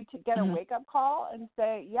 If you get a wake-up call and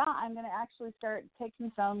say, yeah, I'm going to actually start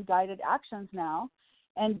taking some guided actions now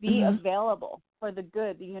and be available for the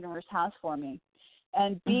good the universe has for me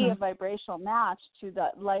and be a vibrational match to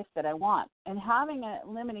that life that I want. And having a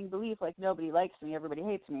limiting belief like nobody likes me, everybody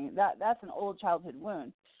hates me, that's an old childhood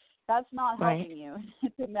wound. That's not helping you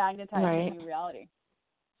to magnetize your new reality.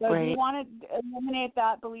 So if you want to eliminate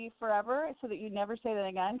that belief forever so that you never say that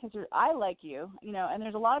again, because I like you, and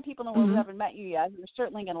there's a lot of people in the world who haven't met you yet who are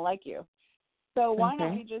certainly going to like you. So why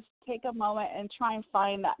not you just take a moment and try and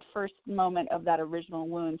find that first moment of that original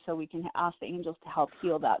wound so we can ask the angels to help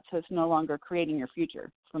heal that so it's no longer creating your future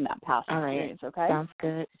from that past experience, okay? Sounds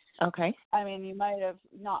good. Okay. I mean, you might have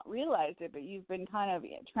not realized it, but you've been kind of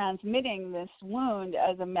transmitting this wound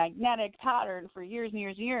as a magnetic pattern for years and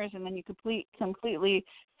years and years, and then you completely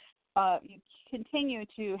you continue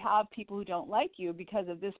to have people who don't like you because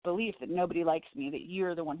of this belief that nobody likes me, that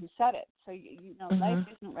you're the one who said it. So, life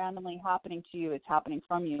isn't randomly happening to you. It's happening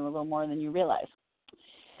from you a little more than you realize.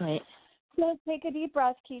 Right. So take a deep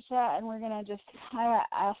breath, Keisha, and we're going to just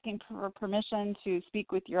asking for permission to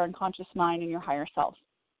speak with your unconscious mind and your higher self.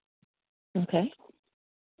 Okay.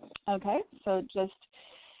 Okay, so just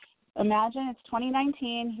imagine it's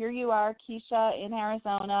 2019. Here you are, Keisha, in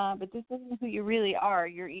Arizona, but this isn't who you really are.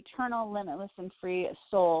 You're eternal, limitless, and free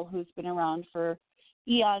soul who's been around for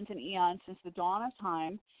eons and eons since the dawn of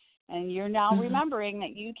time. And you're now remembering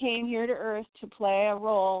that you came here to Earth to play a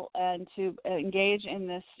role and to engage in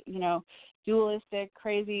this, dualistic,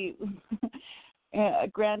 crazy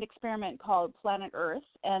grand experiment called Planet Earth,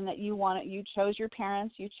 and that you chose your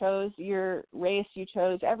parents, you chose your race, you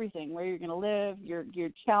chose everything, where you're going to live, your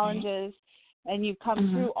challenges, and you've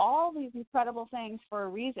come through all these incredible things for a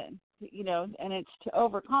reason, and it's to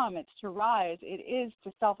overcome, it's to rise, it is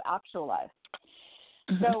to self-actualize.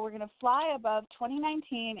 So we're going to fly above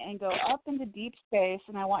 2019 and go up into deep space,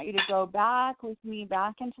 and I want you to go back with me,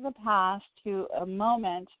 back into the past to a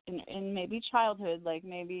moment in maybe childhood, like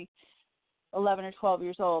maybe 11 or 12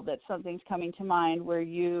 years old, that something's coming to mind where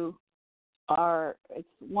it's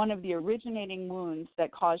one of the originating wounds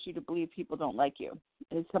that caused you to believe people don't like you.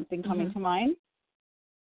 Is something coming to mind?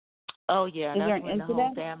 Oh, yeah. That's when incident? the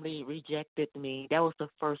whole family rejected me. That was the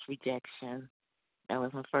first rejection. That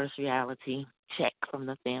was my first reality check from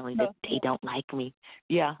the family that they don't like me.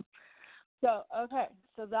 Yeah. So, okay.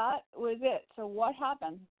 So that was it. So what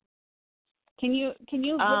happened? Can you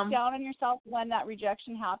look down on yourself when that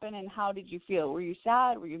rejection happened, and how did you feel? Were you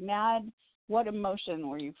sad? Were you mad? What emotion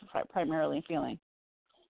were you primarily feeling?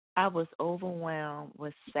 I was overwhelmed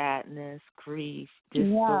with sadness, grief,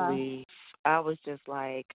 disbelief. I was just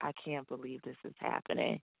like, I can't believe this is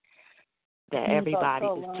happening. That everybody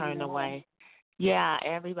just turned away. Yeah,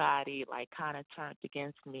 everybody kind of turned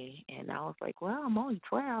against me, and I was like, well, I'm only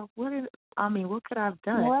 12. What could I have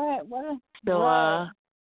done?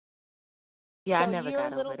 Yeah, so I never got over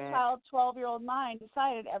that. Your little child, 12-year-old mind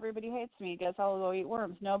decided everybody hates me, guess I'll go eat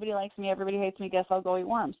worms. Nobody likes me, everybody hates me, guess I'll go eat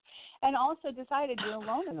worms. And also decided you're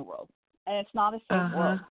alone in the world, and it's not a safe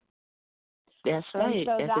world. That's right.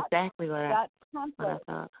 So that's exactly what I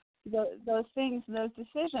thought. Those things, those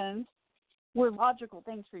decisions were logical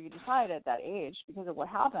things for you to decide at that age because of what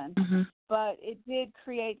happened. But it did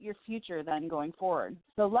create your future then going forward.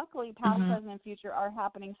 So luckily, past, present, and future are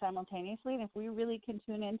happening simultaneously. And if we really can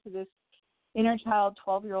tune into this inner child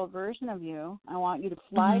 12-year-old version of you, I want you to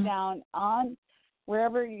fly down on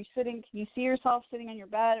wherever you're sitting. Can you see yourself sitting on your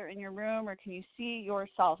bed or in your room, or can you see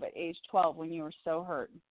yourself at age 12 when you were so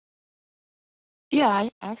hurt? Yeah,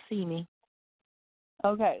 I see me.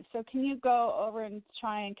 Okay, so can you go over and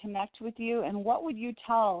try and connect with you, and what would you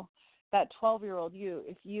tell that 12-year-old you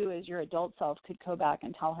if you as your adult self could go back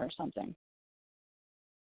and tell her something?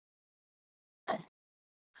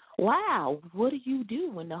 Wow, what do you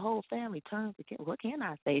do when the whole family turns against? What can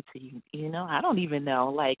I say to you? I don't even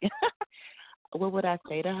know. What would I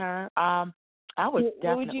say to her? I would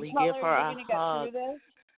definitely give her a hug.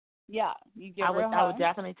 Yeah, you give her a hug. I would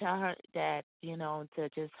definitely tell her that, to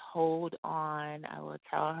just hold on. I would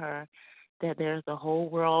tell her that there's a whole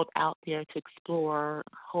world out there to explore,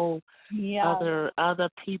 other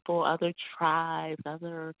people, other tribes,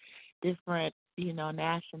 other different,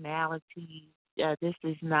 nationalities, this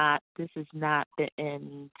is not the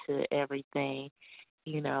end to everything.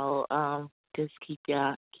 You know, just keep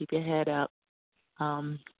your head up.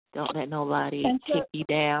 Don't let nobody And so, kick you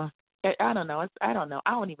down. I don't know. I don't know.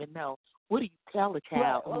 I don't even know. What do you tell a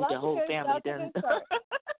child well, who the whole family that's a doesn't? good start.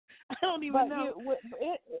 I don't even But know.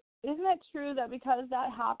 isn't it true that because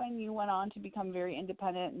that happened, you went on to become very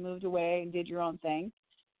independent and moved away and did your own thing?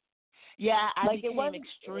 Yeah, I Like it became wasn't.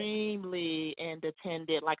 extremely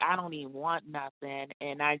independent. Like I don't even want nothing,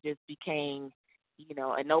 and I just became,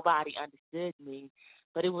 and nobody understood me.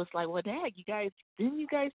 But it was like, well, Dad, didn't you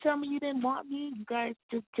guys tell me you didn't want me? You guys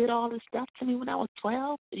just did all this stuff to me when I was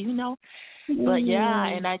 12, But yeah,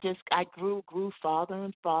 and I grew farther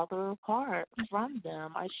and farther apart from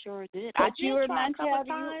them. I sure did. But I you did were try a meant to couple have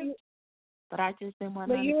times, but I just didn't want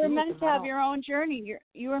But nothing you to were do with meant them to at have all. your own journey.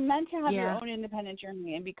 You were meant to have your Yeah. own independent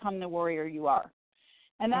journey and become the warrior you are.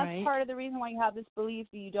 And that's Right. part of the reason why you have this belief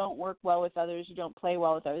that you don't work well with others, you don't play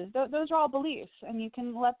well with others. Those are all beliefs, and you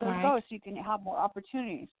can let those Right. go so you can have more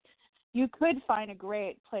opportunities. You could find a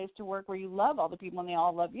great place to work where you love all the people and they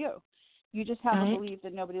all love you. You just have a Right. belief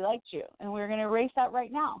that nobody likes you, and we're going to erase that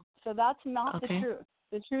right now. So that's not the Okay. truth.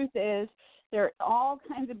 The truth is there are all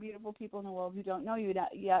kinds of beautiful people in the world who don't know you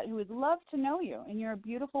yet who would love to know you, and you're a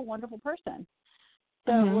beautiful, wonderful person.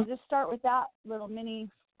 So we'll just start with that little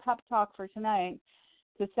mini pep talk for tonight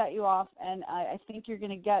to set you off, and I think you're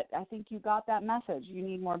going to I think you got that message. You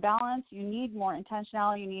need more balance, you need more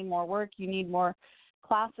intentionality, you need more work, you need more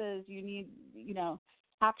classes, you need,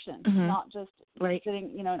 action, not just Right.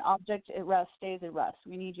 sitting, an object at rest stays at rest.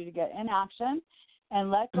 We need you to get in action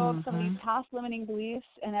and let go of some of these past limiting beliefs.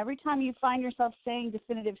 And every time you find yourself saying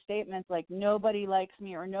definitive statements like nobody likes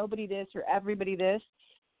me or nobody this or everybody this,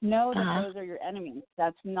 know that those are your enemies.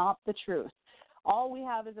 That's not the truth. All we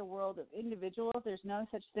have is a world of individuals. There's no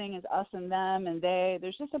such thing as us and them and they.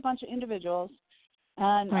 There's just a bunch of individuals.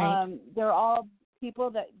 And they're all people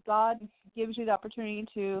that God gives you the opportunity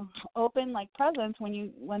to open like presents when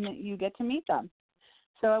you get to meet them.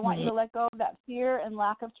 So I want you to let go of that fear and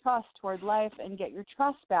lack of trust toward life and get your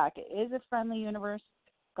trust back. It is a friendly universe.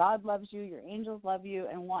 God loves you, your angels love you,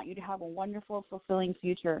 and want you to have a wonderful, fulfilling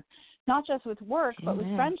future, not just with work, but with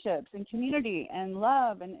friendships and community and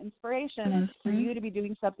love and inspiration, and for you to be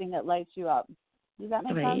doing something that lights you up. Does that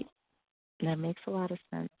make sense? That makes a lot of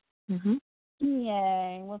sense.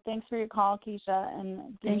 Yay. Well, thanks for your call, Keisha,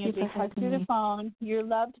 and giving you a big hug through the phone. You're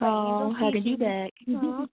loved by angels. Hugging you back.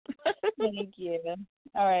 Thank you.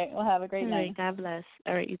 All right. Well, have a great night. God bless.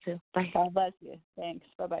 All right, you too. Bye. God bless you. Thanks.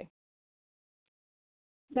 Bye-bye.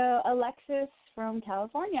 So, Alexis from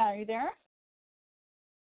California, are you there?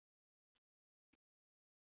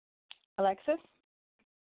 Alexis?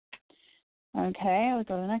 Okay, we'll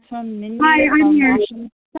go to the next one. Mindy. Hi, I'm here.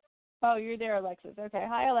 Washington. Oh, you're there, Alexis. Okay.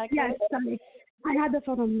 Hi, Alexis. Yes, sorry. I had the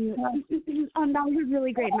phone on mute. That was a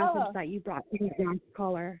really great message that you brought to the last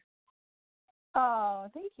caller. Oh,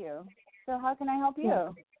 thank you. So how can I help you? Yeah.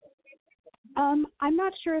 I'm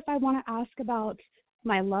not sure if I want to ask about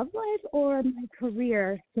my love life or my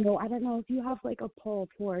career, so I don't know if you have like a pull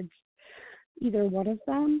towards either one of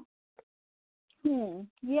them.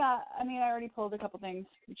 Yeah, I mean, I already pulled a couple things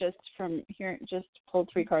just from here, just pulled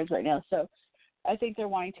 3 cards right now. So I think they're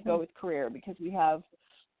wanting to go with career because we have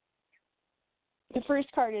the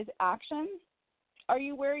first card is action. Are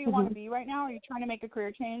you where you want to be right now? Are you trying to make a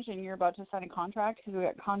career change and you're about to sign a contract? Because we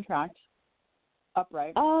got contract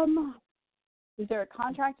upright. Is there a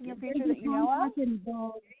contract in your future that you know of?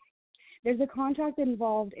 There's a contract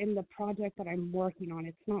involved in the project that I'm working on.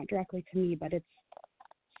 It's not directly to me, but it's,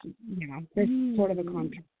 there's sort of a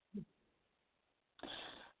contract.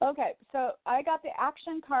 Okay, so I got the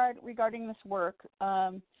action card regarding this work.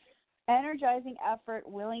 Energizing effort,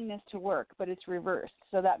 willingness to work, but it's reversed.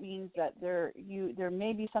 So that means that there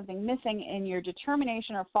may be something missing in your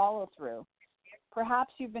determination or follow through.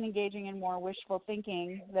 Perhaps you've been engaging in more wishful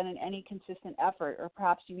thinking than in any consistent effort, or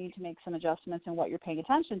perhaps you need to make some adjustments in what you're paying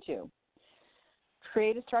attention to.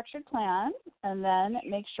 Create a structured plan, and then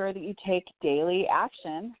make sure that you take daily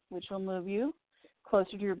action, which will move you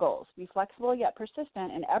closer to your goals. Be flexible yet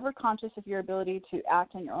persistent and ever conscious of your ability to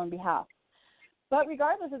act on your own behalf. But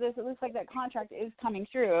regardless of this, it looks like that contract is coming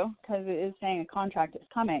through because it is saying a contract is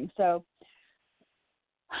coming. So,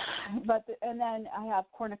 and then I have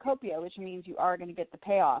cornucopia, which means you are going to get the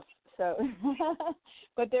payoff. So,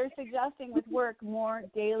 but they're suggesting with work more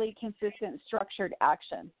daily, consistent, structured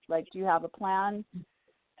action. Like, do you have a plan?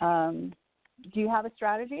 Do you have a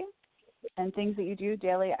strategy and things that you do,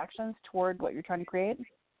 daily actions toward what you're trying to create?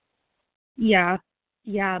 Yeah,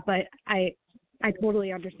 but I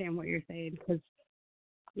totally understand what you're saying because,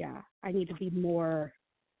 I need to be more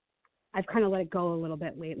I've kind of let it go a little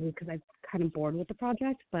bit lately because I'm kind of bored with the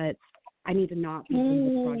project, but I need to not be bored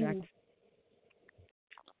with the project.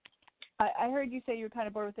 I heard you say you were kind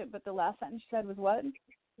of bored with it, but the last sentence you said was what?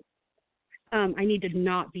 I need to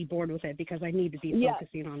not be bored with it because I need to be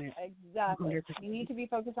focusing on it. Exactly. 100%. You need to be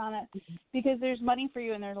focused on it because there's money for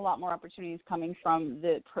you and there's a lot more opportunities coming from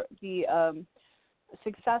the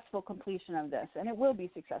successful completion of this, and it will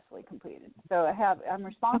be successfully completed. So I'm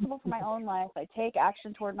responsible for my own life. I take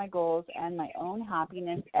action toward my goals and my own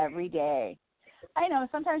happiness every day. I know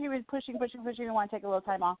sometimes you're pushing, you want to take a little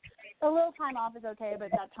time off. A little time off is okay, but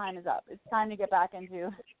that time is up. It's time to get back into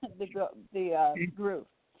the groove.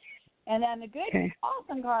 And then the good,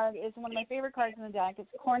 awesome card is one of my favorite cards in the deck. It's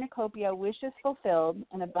Cornucopia, Wishes Fulfilled.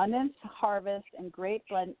 An abundance, harvest, and great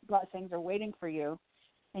blessings are waiting for you.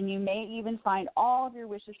 And you may even find all of your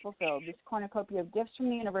wishes fulfilled. This cornucopia of gifts from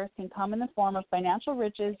the universe can come in the form of financial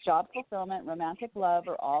riches, job fulfillment, romantic love,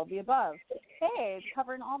 or all of the above. Hey, it's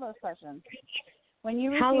covering all those questions. When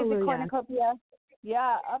you receive the cornucopia,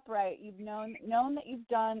 upright, you've known that you've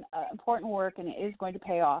done important work and it is going to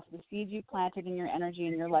pay off. The seeds you planted in your energy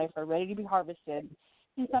and your life are ready to be harvested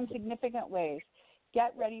in some significant ways.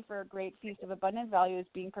 Get ready for a great feast of abundant value is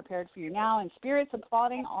being prepared for you now, and spirits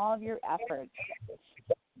applauding all of your efforts.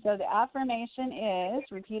 So the affirmation is,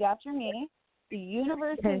 repeat after me, the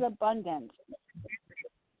universe is abundant.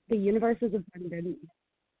 The universe is abundant.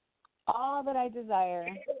 All that I desire.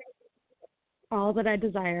 All that I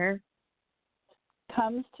desire.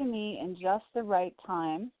 Comes to me in just the right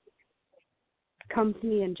time. Comes to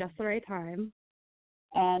me in just the right time.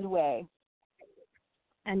 And way.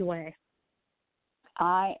 And way.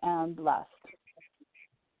 I am blessed.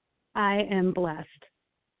 I am blessed.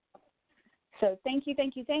 So thank you.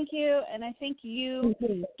 And I think you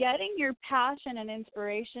getting your passion and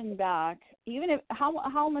inspiration back, even if,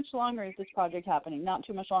 how much longer is this project happening? Not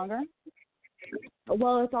too much longer?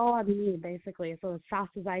 Well, it's all on me, basically. So as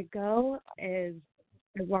fast as I go is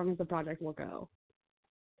as long as the project will go.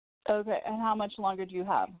 Okay. And how much longer do you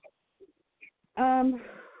have?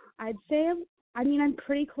 I'd say, I'm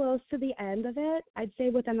pretty close to the end of it. I'd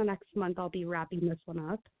say within the next month I'll be wrapping this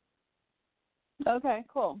one up. Okay,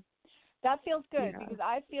 cool. That feels good because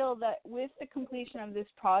I feel that with the completion of this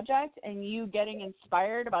project and you getting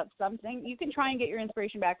inspired about something, you can try and get your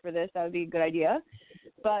inspiration back for this. That would be a good idea.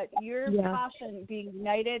 But your passion being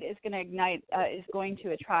ignited is going to ignite, is going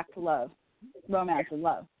to attract love, romance and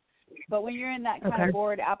love. But when you're in that kind of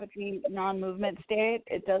bored, apathy, non-movement state,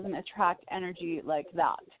 it doesn't attract energy like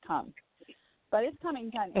that to come. But it's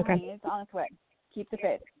coming, honey. It's on its way. Keep the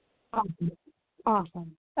faith.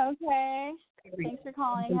 Awesome. Okay. Thanks for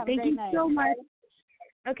calling. Have a great night. Thank you so much.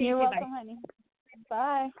 Okay, you're welcome, bye. honey.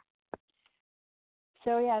 Bye.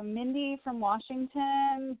 So we have Mindy from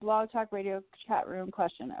Washington, Blog Talk Radio chat room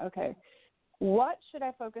question. Okay. What should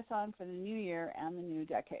I focus on for the new year and the new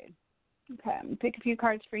decade? Okay. I'm going to pick a few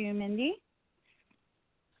cards for you, Mindy.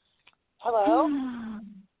 Hello?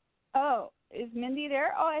 Oh, is Mindy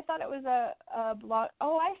there? Oh, I thought it was a blog.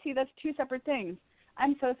 Oh, I see. That's two separate things.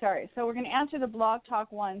 I'm so sorry. So we're going to answer the Blog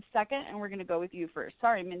Talk one second, and we're going to go with you first.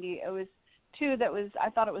 Sorry, Mindy. It was two I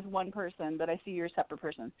thought it was one person, but I see you're a separate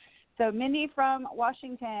person. So Mindy from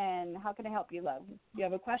Washington, how can I help you, love? Do you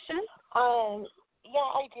have a question? Yeah,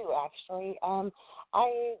 I do, actually.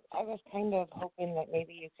 I was kind of hoping that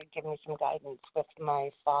maybe you could give me some guidance with my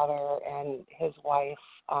father and his wife.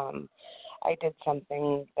 I did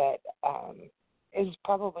something that is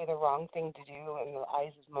probably the wrong thing to do in the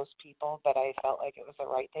eyes of most people, but I felt like it was the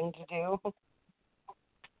right thing to do.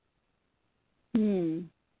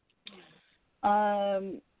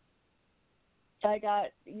 I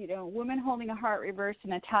got, woman holding a heart reverse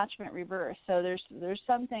and attachment reverse. So there's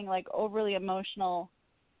something like overly emotional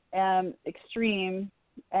and extreme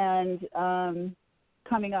and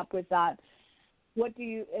coming up with that.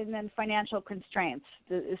 And then financial constraints.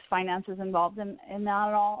 Is finances involved in that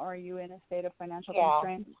at all, or are you in a state of financial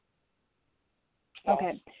constraints? Yes.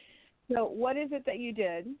 Okay. So what is it that you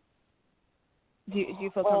did? Do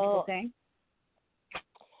you feel comfortable saying?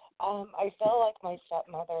 I feel like my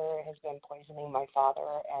stepmother has been poisoning my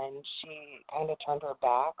father, and she kind of turned her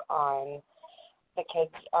back on the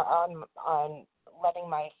kids, on letting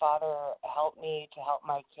my father help me to help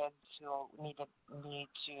my kids who needed me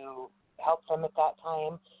to help them at that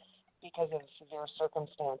time because of severe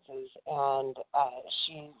circumstances, and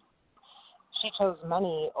she chose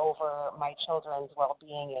money over my children's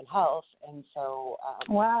well-being and health, and so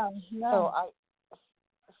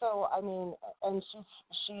and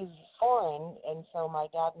she's foreign, and so my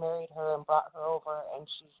dad married her and brought her over, and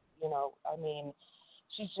she's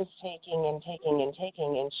she's just taking and taking and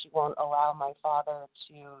taking, and she won't allow my father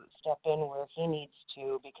to step in where he needs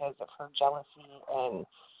to because of her jealousy and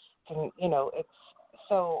it's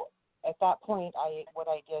so at that point what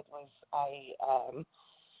I did was I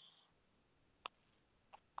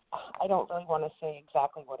don't really want to say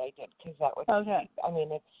exactly what I did because that would okay. be, I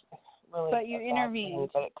mean, it's really but you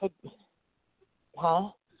intervened. Thing, but it could, huh?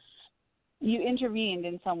 You intervened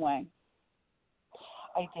in some way.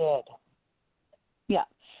 I did. Yeah.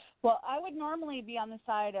 Well, I would normally be on the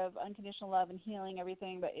side of unconditional love and healing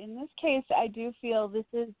everything, but in this case, I do feel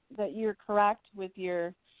that you're correct with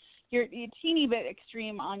you're a teeny bit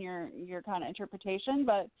extreme on your kind of interpretation,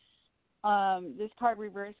 but this card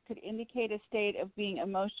reverse could indicate a state of being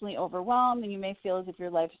emotionally overwhelmed, and you may feel as if your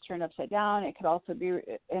life is turned upside down. It could also be,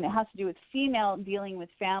 and it has to do with female dealing with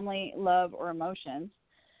family, love, or emotions.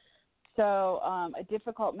 So a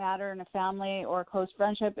difficult matter in a family or a close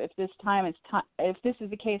friendship, if this is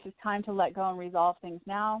the case, it's time to let go and resolve things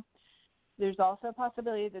now. There's also a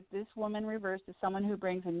possibility that this woman reversed is someone who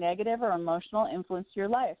brings a negative or emotional influence to your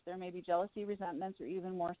life. There may be jealousy, resentments, or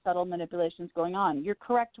even more subtle manipulations going on. You're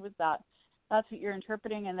correct with that. That's what you're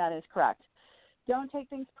interpreting, and that is correct. Don't take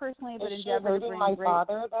things personally, but endeavor to bring my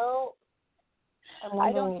father, though?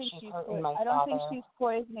 I don't think she's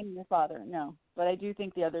poisoning your father, no. But I do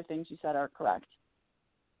think the other things you said are correct.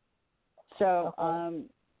 So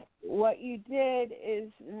what you did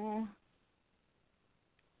is,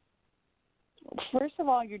 first of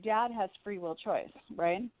all, your dad has free will choice,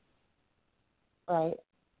 right? Right.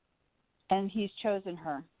 And he's chosen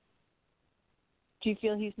her. Do you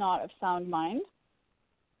feel he's not of sound mind?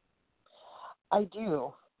 I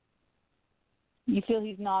do. You feel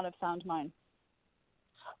he's not of sound mind?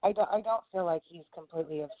 I don't feel like he's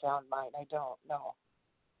completely of sound mind. I don't know.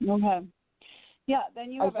 Okay. Yeah,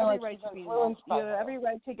 then you have every right to be involved. You have every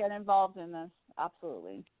right to get involved in this.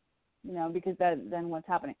 Absolutely. Because then what's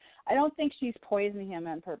happening? I don't think she's poisoning him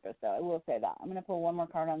on purpose, though. I will say that. I'm going to pull one more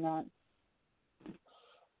card on that.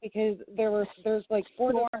 Because there's like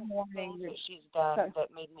 4 different warnings that she's done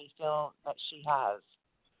that made me feel that she has.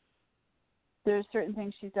 There's certain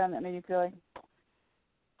things she's done that made you feel like.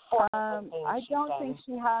 I don't think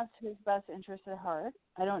she has his best interest at heart.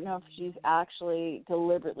 I don't know if she's actually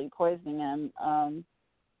deliberately poisoning him. I'm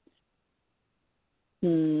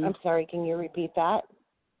sorry, can you repeat that?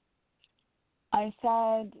 I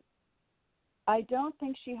said, I don't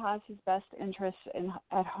think she has his best interests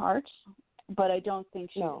at heart, but I don't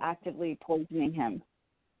think she's actively poisoning him.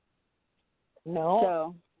 No.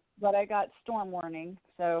 So, but I got storm warning,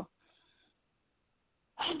 so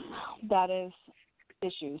that is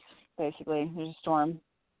issues, basically. There's a storm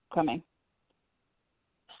coming.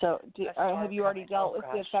 So have you already dealt with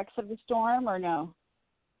the effects of the storm or no?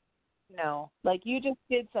 No. Like you just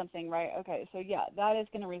did something, right? Okay, so yeah, that is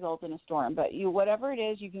going to result in a storm, but whatever it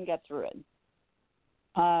is, you can get through it.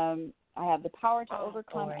 I have the power to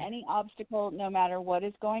overcome any obstacle, no matter what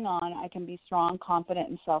is going on. I can be strong, confident,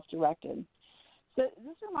 and self-directed. So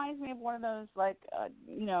this reminds me of one of those,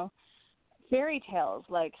 fairy tales,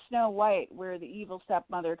 like Snow White, where the evil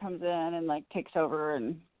stepmother comes in and, takes over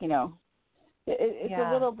and, it's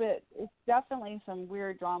a little bit, it's definitely some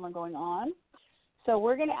weird drama going on. So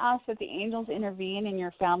we're going to ask that the angels intervene in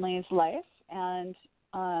your family's life, and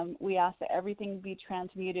we ask that everything be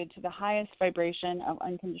transmuted to the highest vibration of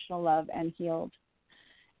unconditional love and healed.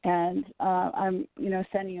 And I'm,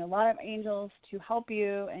 sending you a lot of angels to help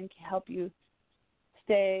you and to help you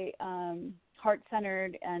stay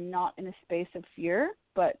heart-centered and not in a space of fear,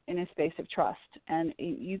 but in a space of trust. And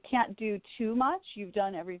you can't do too much. You've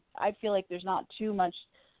done I feel like there's not too much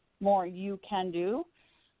more you can do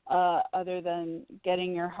other than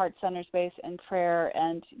getting your heart-centered space and prayer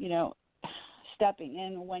and, stepping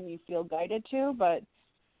in when you feel guided to. But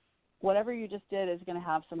whatever you just did is going to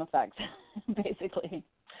have some effects, basically.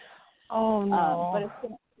 Oh, no.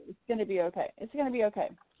 But it's going to be okay. It's going to be okay.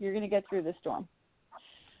 You're going to get through this storm.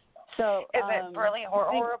 So, is it really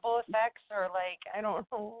horrible effects or I don't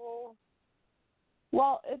know?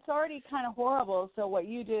 Well, it's already kind of horrible. So what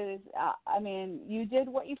you did is, you did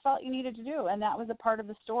what you felt you needed to do, and that was a part of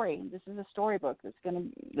the story. This is a storybook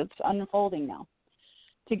that's unfolding now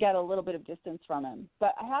to get a little bit of distance from him.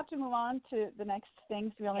 But I have to move on to the next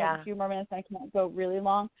things. We only have a few more minutes, and I can't go really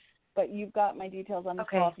long. But you've got my details on the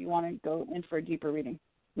call if you want to go in for a deeper reading.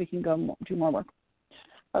 We can go do more work.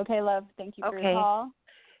 Okay, love. Thank you for your call.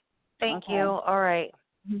 Thank you. All right.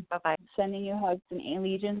 Bye-bye. Sending you hugs and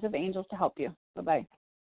legions of angels to help you. Bye-bye.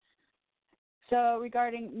 So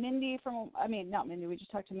regarding Mindy not Mindy, we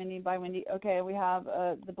just talked to Mindy by Wendy. Okay, we have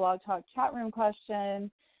the Blog Talk chat room question.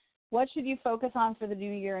 What should you focus on for the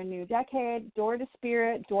new year and new decade? Door to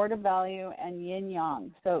spirit, door to value, and yin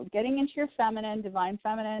yang. So getting into your feminine, divine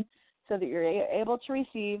feminine, so that you're able to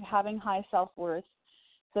receive, having high self-worth,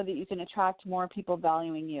 so that you can attract more people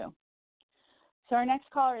valuing you. So our next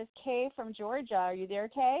caller is Kay from Georgia. Are you there,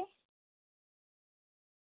 Kay?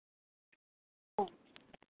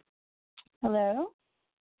 Hello?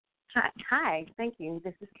 Hi. Thank you.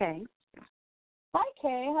 This is Kay. Hi,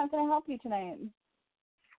 Kay. How can I help you tonight?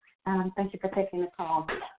 Thank you for taking the call.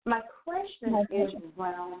 My question is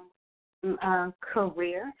around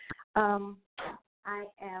career. I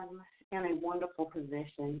am in a wonderful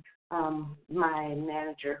position. My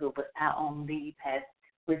manager, who was out on leave, has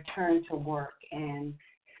returned to work, and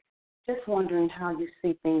just wondering how you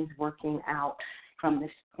see things working out from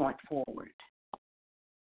this point forward.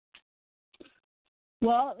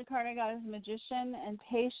 Well, the card I got is Magician and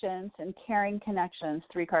Patience and Caring Connections,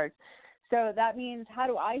 3 cards. So that means, how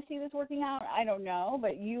do I see this working out? I don't know,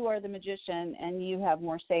 but you are the magician, and you have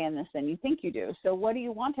more say in this than you think you do. So what do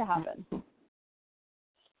you want to happen?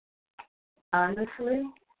 Honestly,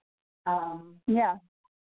 yeah,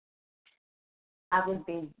 I would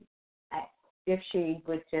be, if she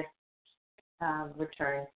would just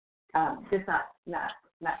return, just not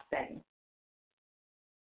staying.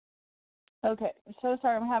 Okay, so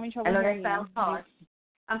sorry, I'm having trouble I know hearing that sounds you. harsh.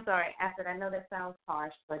 I'm sorry, I said I know that sounds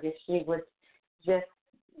harsh, but if she would just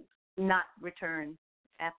not return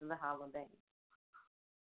after the holiday.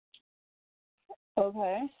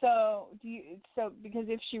 Okay, so because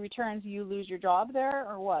if she returns, you lose your job there,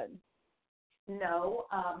 or what? No,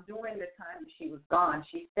 during the time she was gone,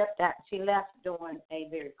 she left during a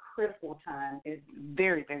very critical time. It's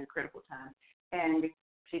very, very critical time, and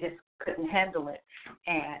she just couldn't handle it.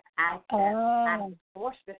 And I was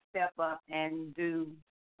forced to step up and do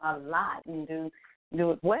a lot and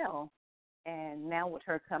do it well. And now with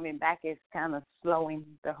her coming back, it's kind of slowing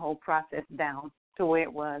the whole process down to where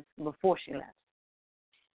it was before she left.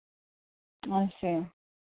 I see.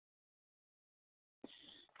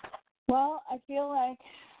 Well, I feel like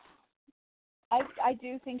I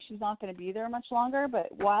do think she's not going to be there much longer, but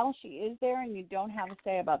while she is there and you don't have a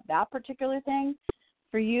say about that particular thing,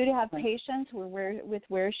 for you to have patience with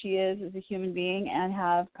where she is as a human being and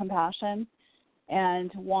have compassion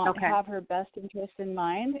and want to have her best interests in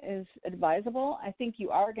mind is advisable. I think you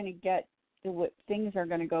are going to get things are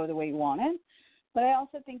going to go the way you want it, but I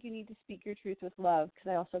also think you need to speak your truth with love,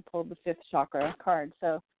 because I also pulled the 5th chakra card.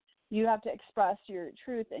 So you have to express your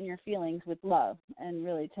truth and your feelings with love, and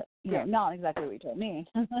really, not exactly what you told me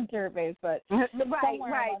to her face, but right,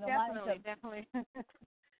 definitely.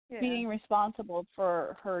 Being responsible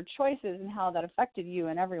for her choices and how that affected you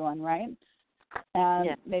and everyone, right? And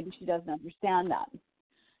maybe she doesn't understand that.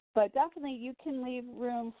 But definitely you can leave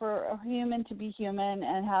room for a human to be human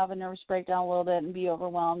and have a nervous breakdown a little bit and be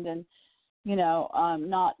overwhelmed and,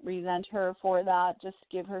 not resent her for that. Just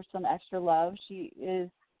give her some extra love. She is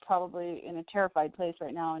probably in a terrified place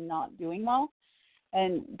right now and not doing well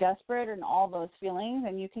and desperate and all those feelings,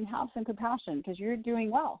 and you can have some compassion because you're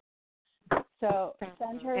doing well. So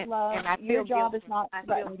send her love. And your job guilty. is not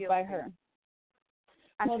threatened by her.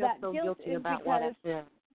 I feel so guilty about what I did.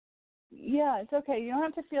 Yeah, it's okay. You don't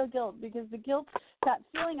have to feel guilt, because the guilt, that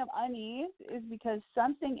feeling of unease, is because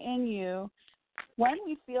something in you, when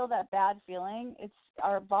we feel that bad feeling, it's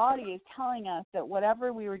our body is telling us that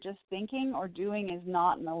whatever we were just thinking or doing is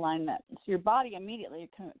not in alignment. So your body immediately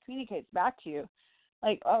communicates back to you,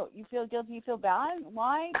 like, oh, you feel guilty, you feel bad?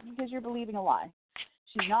 Why? Because you're believing a lie.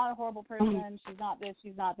 She's not a horrible person. She's not this.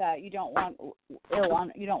 She's not that. You don't want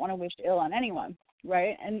to wish ill on anyone,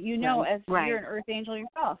 right? And as you're an earth angel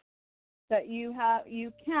yourself, that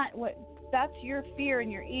that's your fear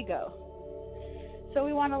and your ego. So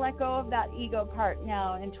we want to let go of that ego part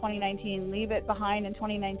now in 2019. Leave it behind in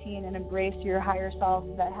 2019 and embrace your higher self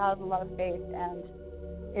that has a lot of faith and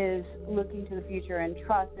is looking to the future and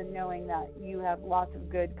trust and knowing that you have lots of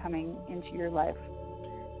good coming into your life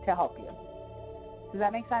to help you. Does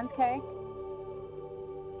that make sense, Kay?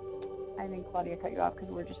 I think Claudia cut you off because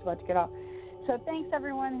we're just about to get off. So thanks,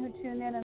 everyone who tuned in.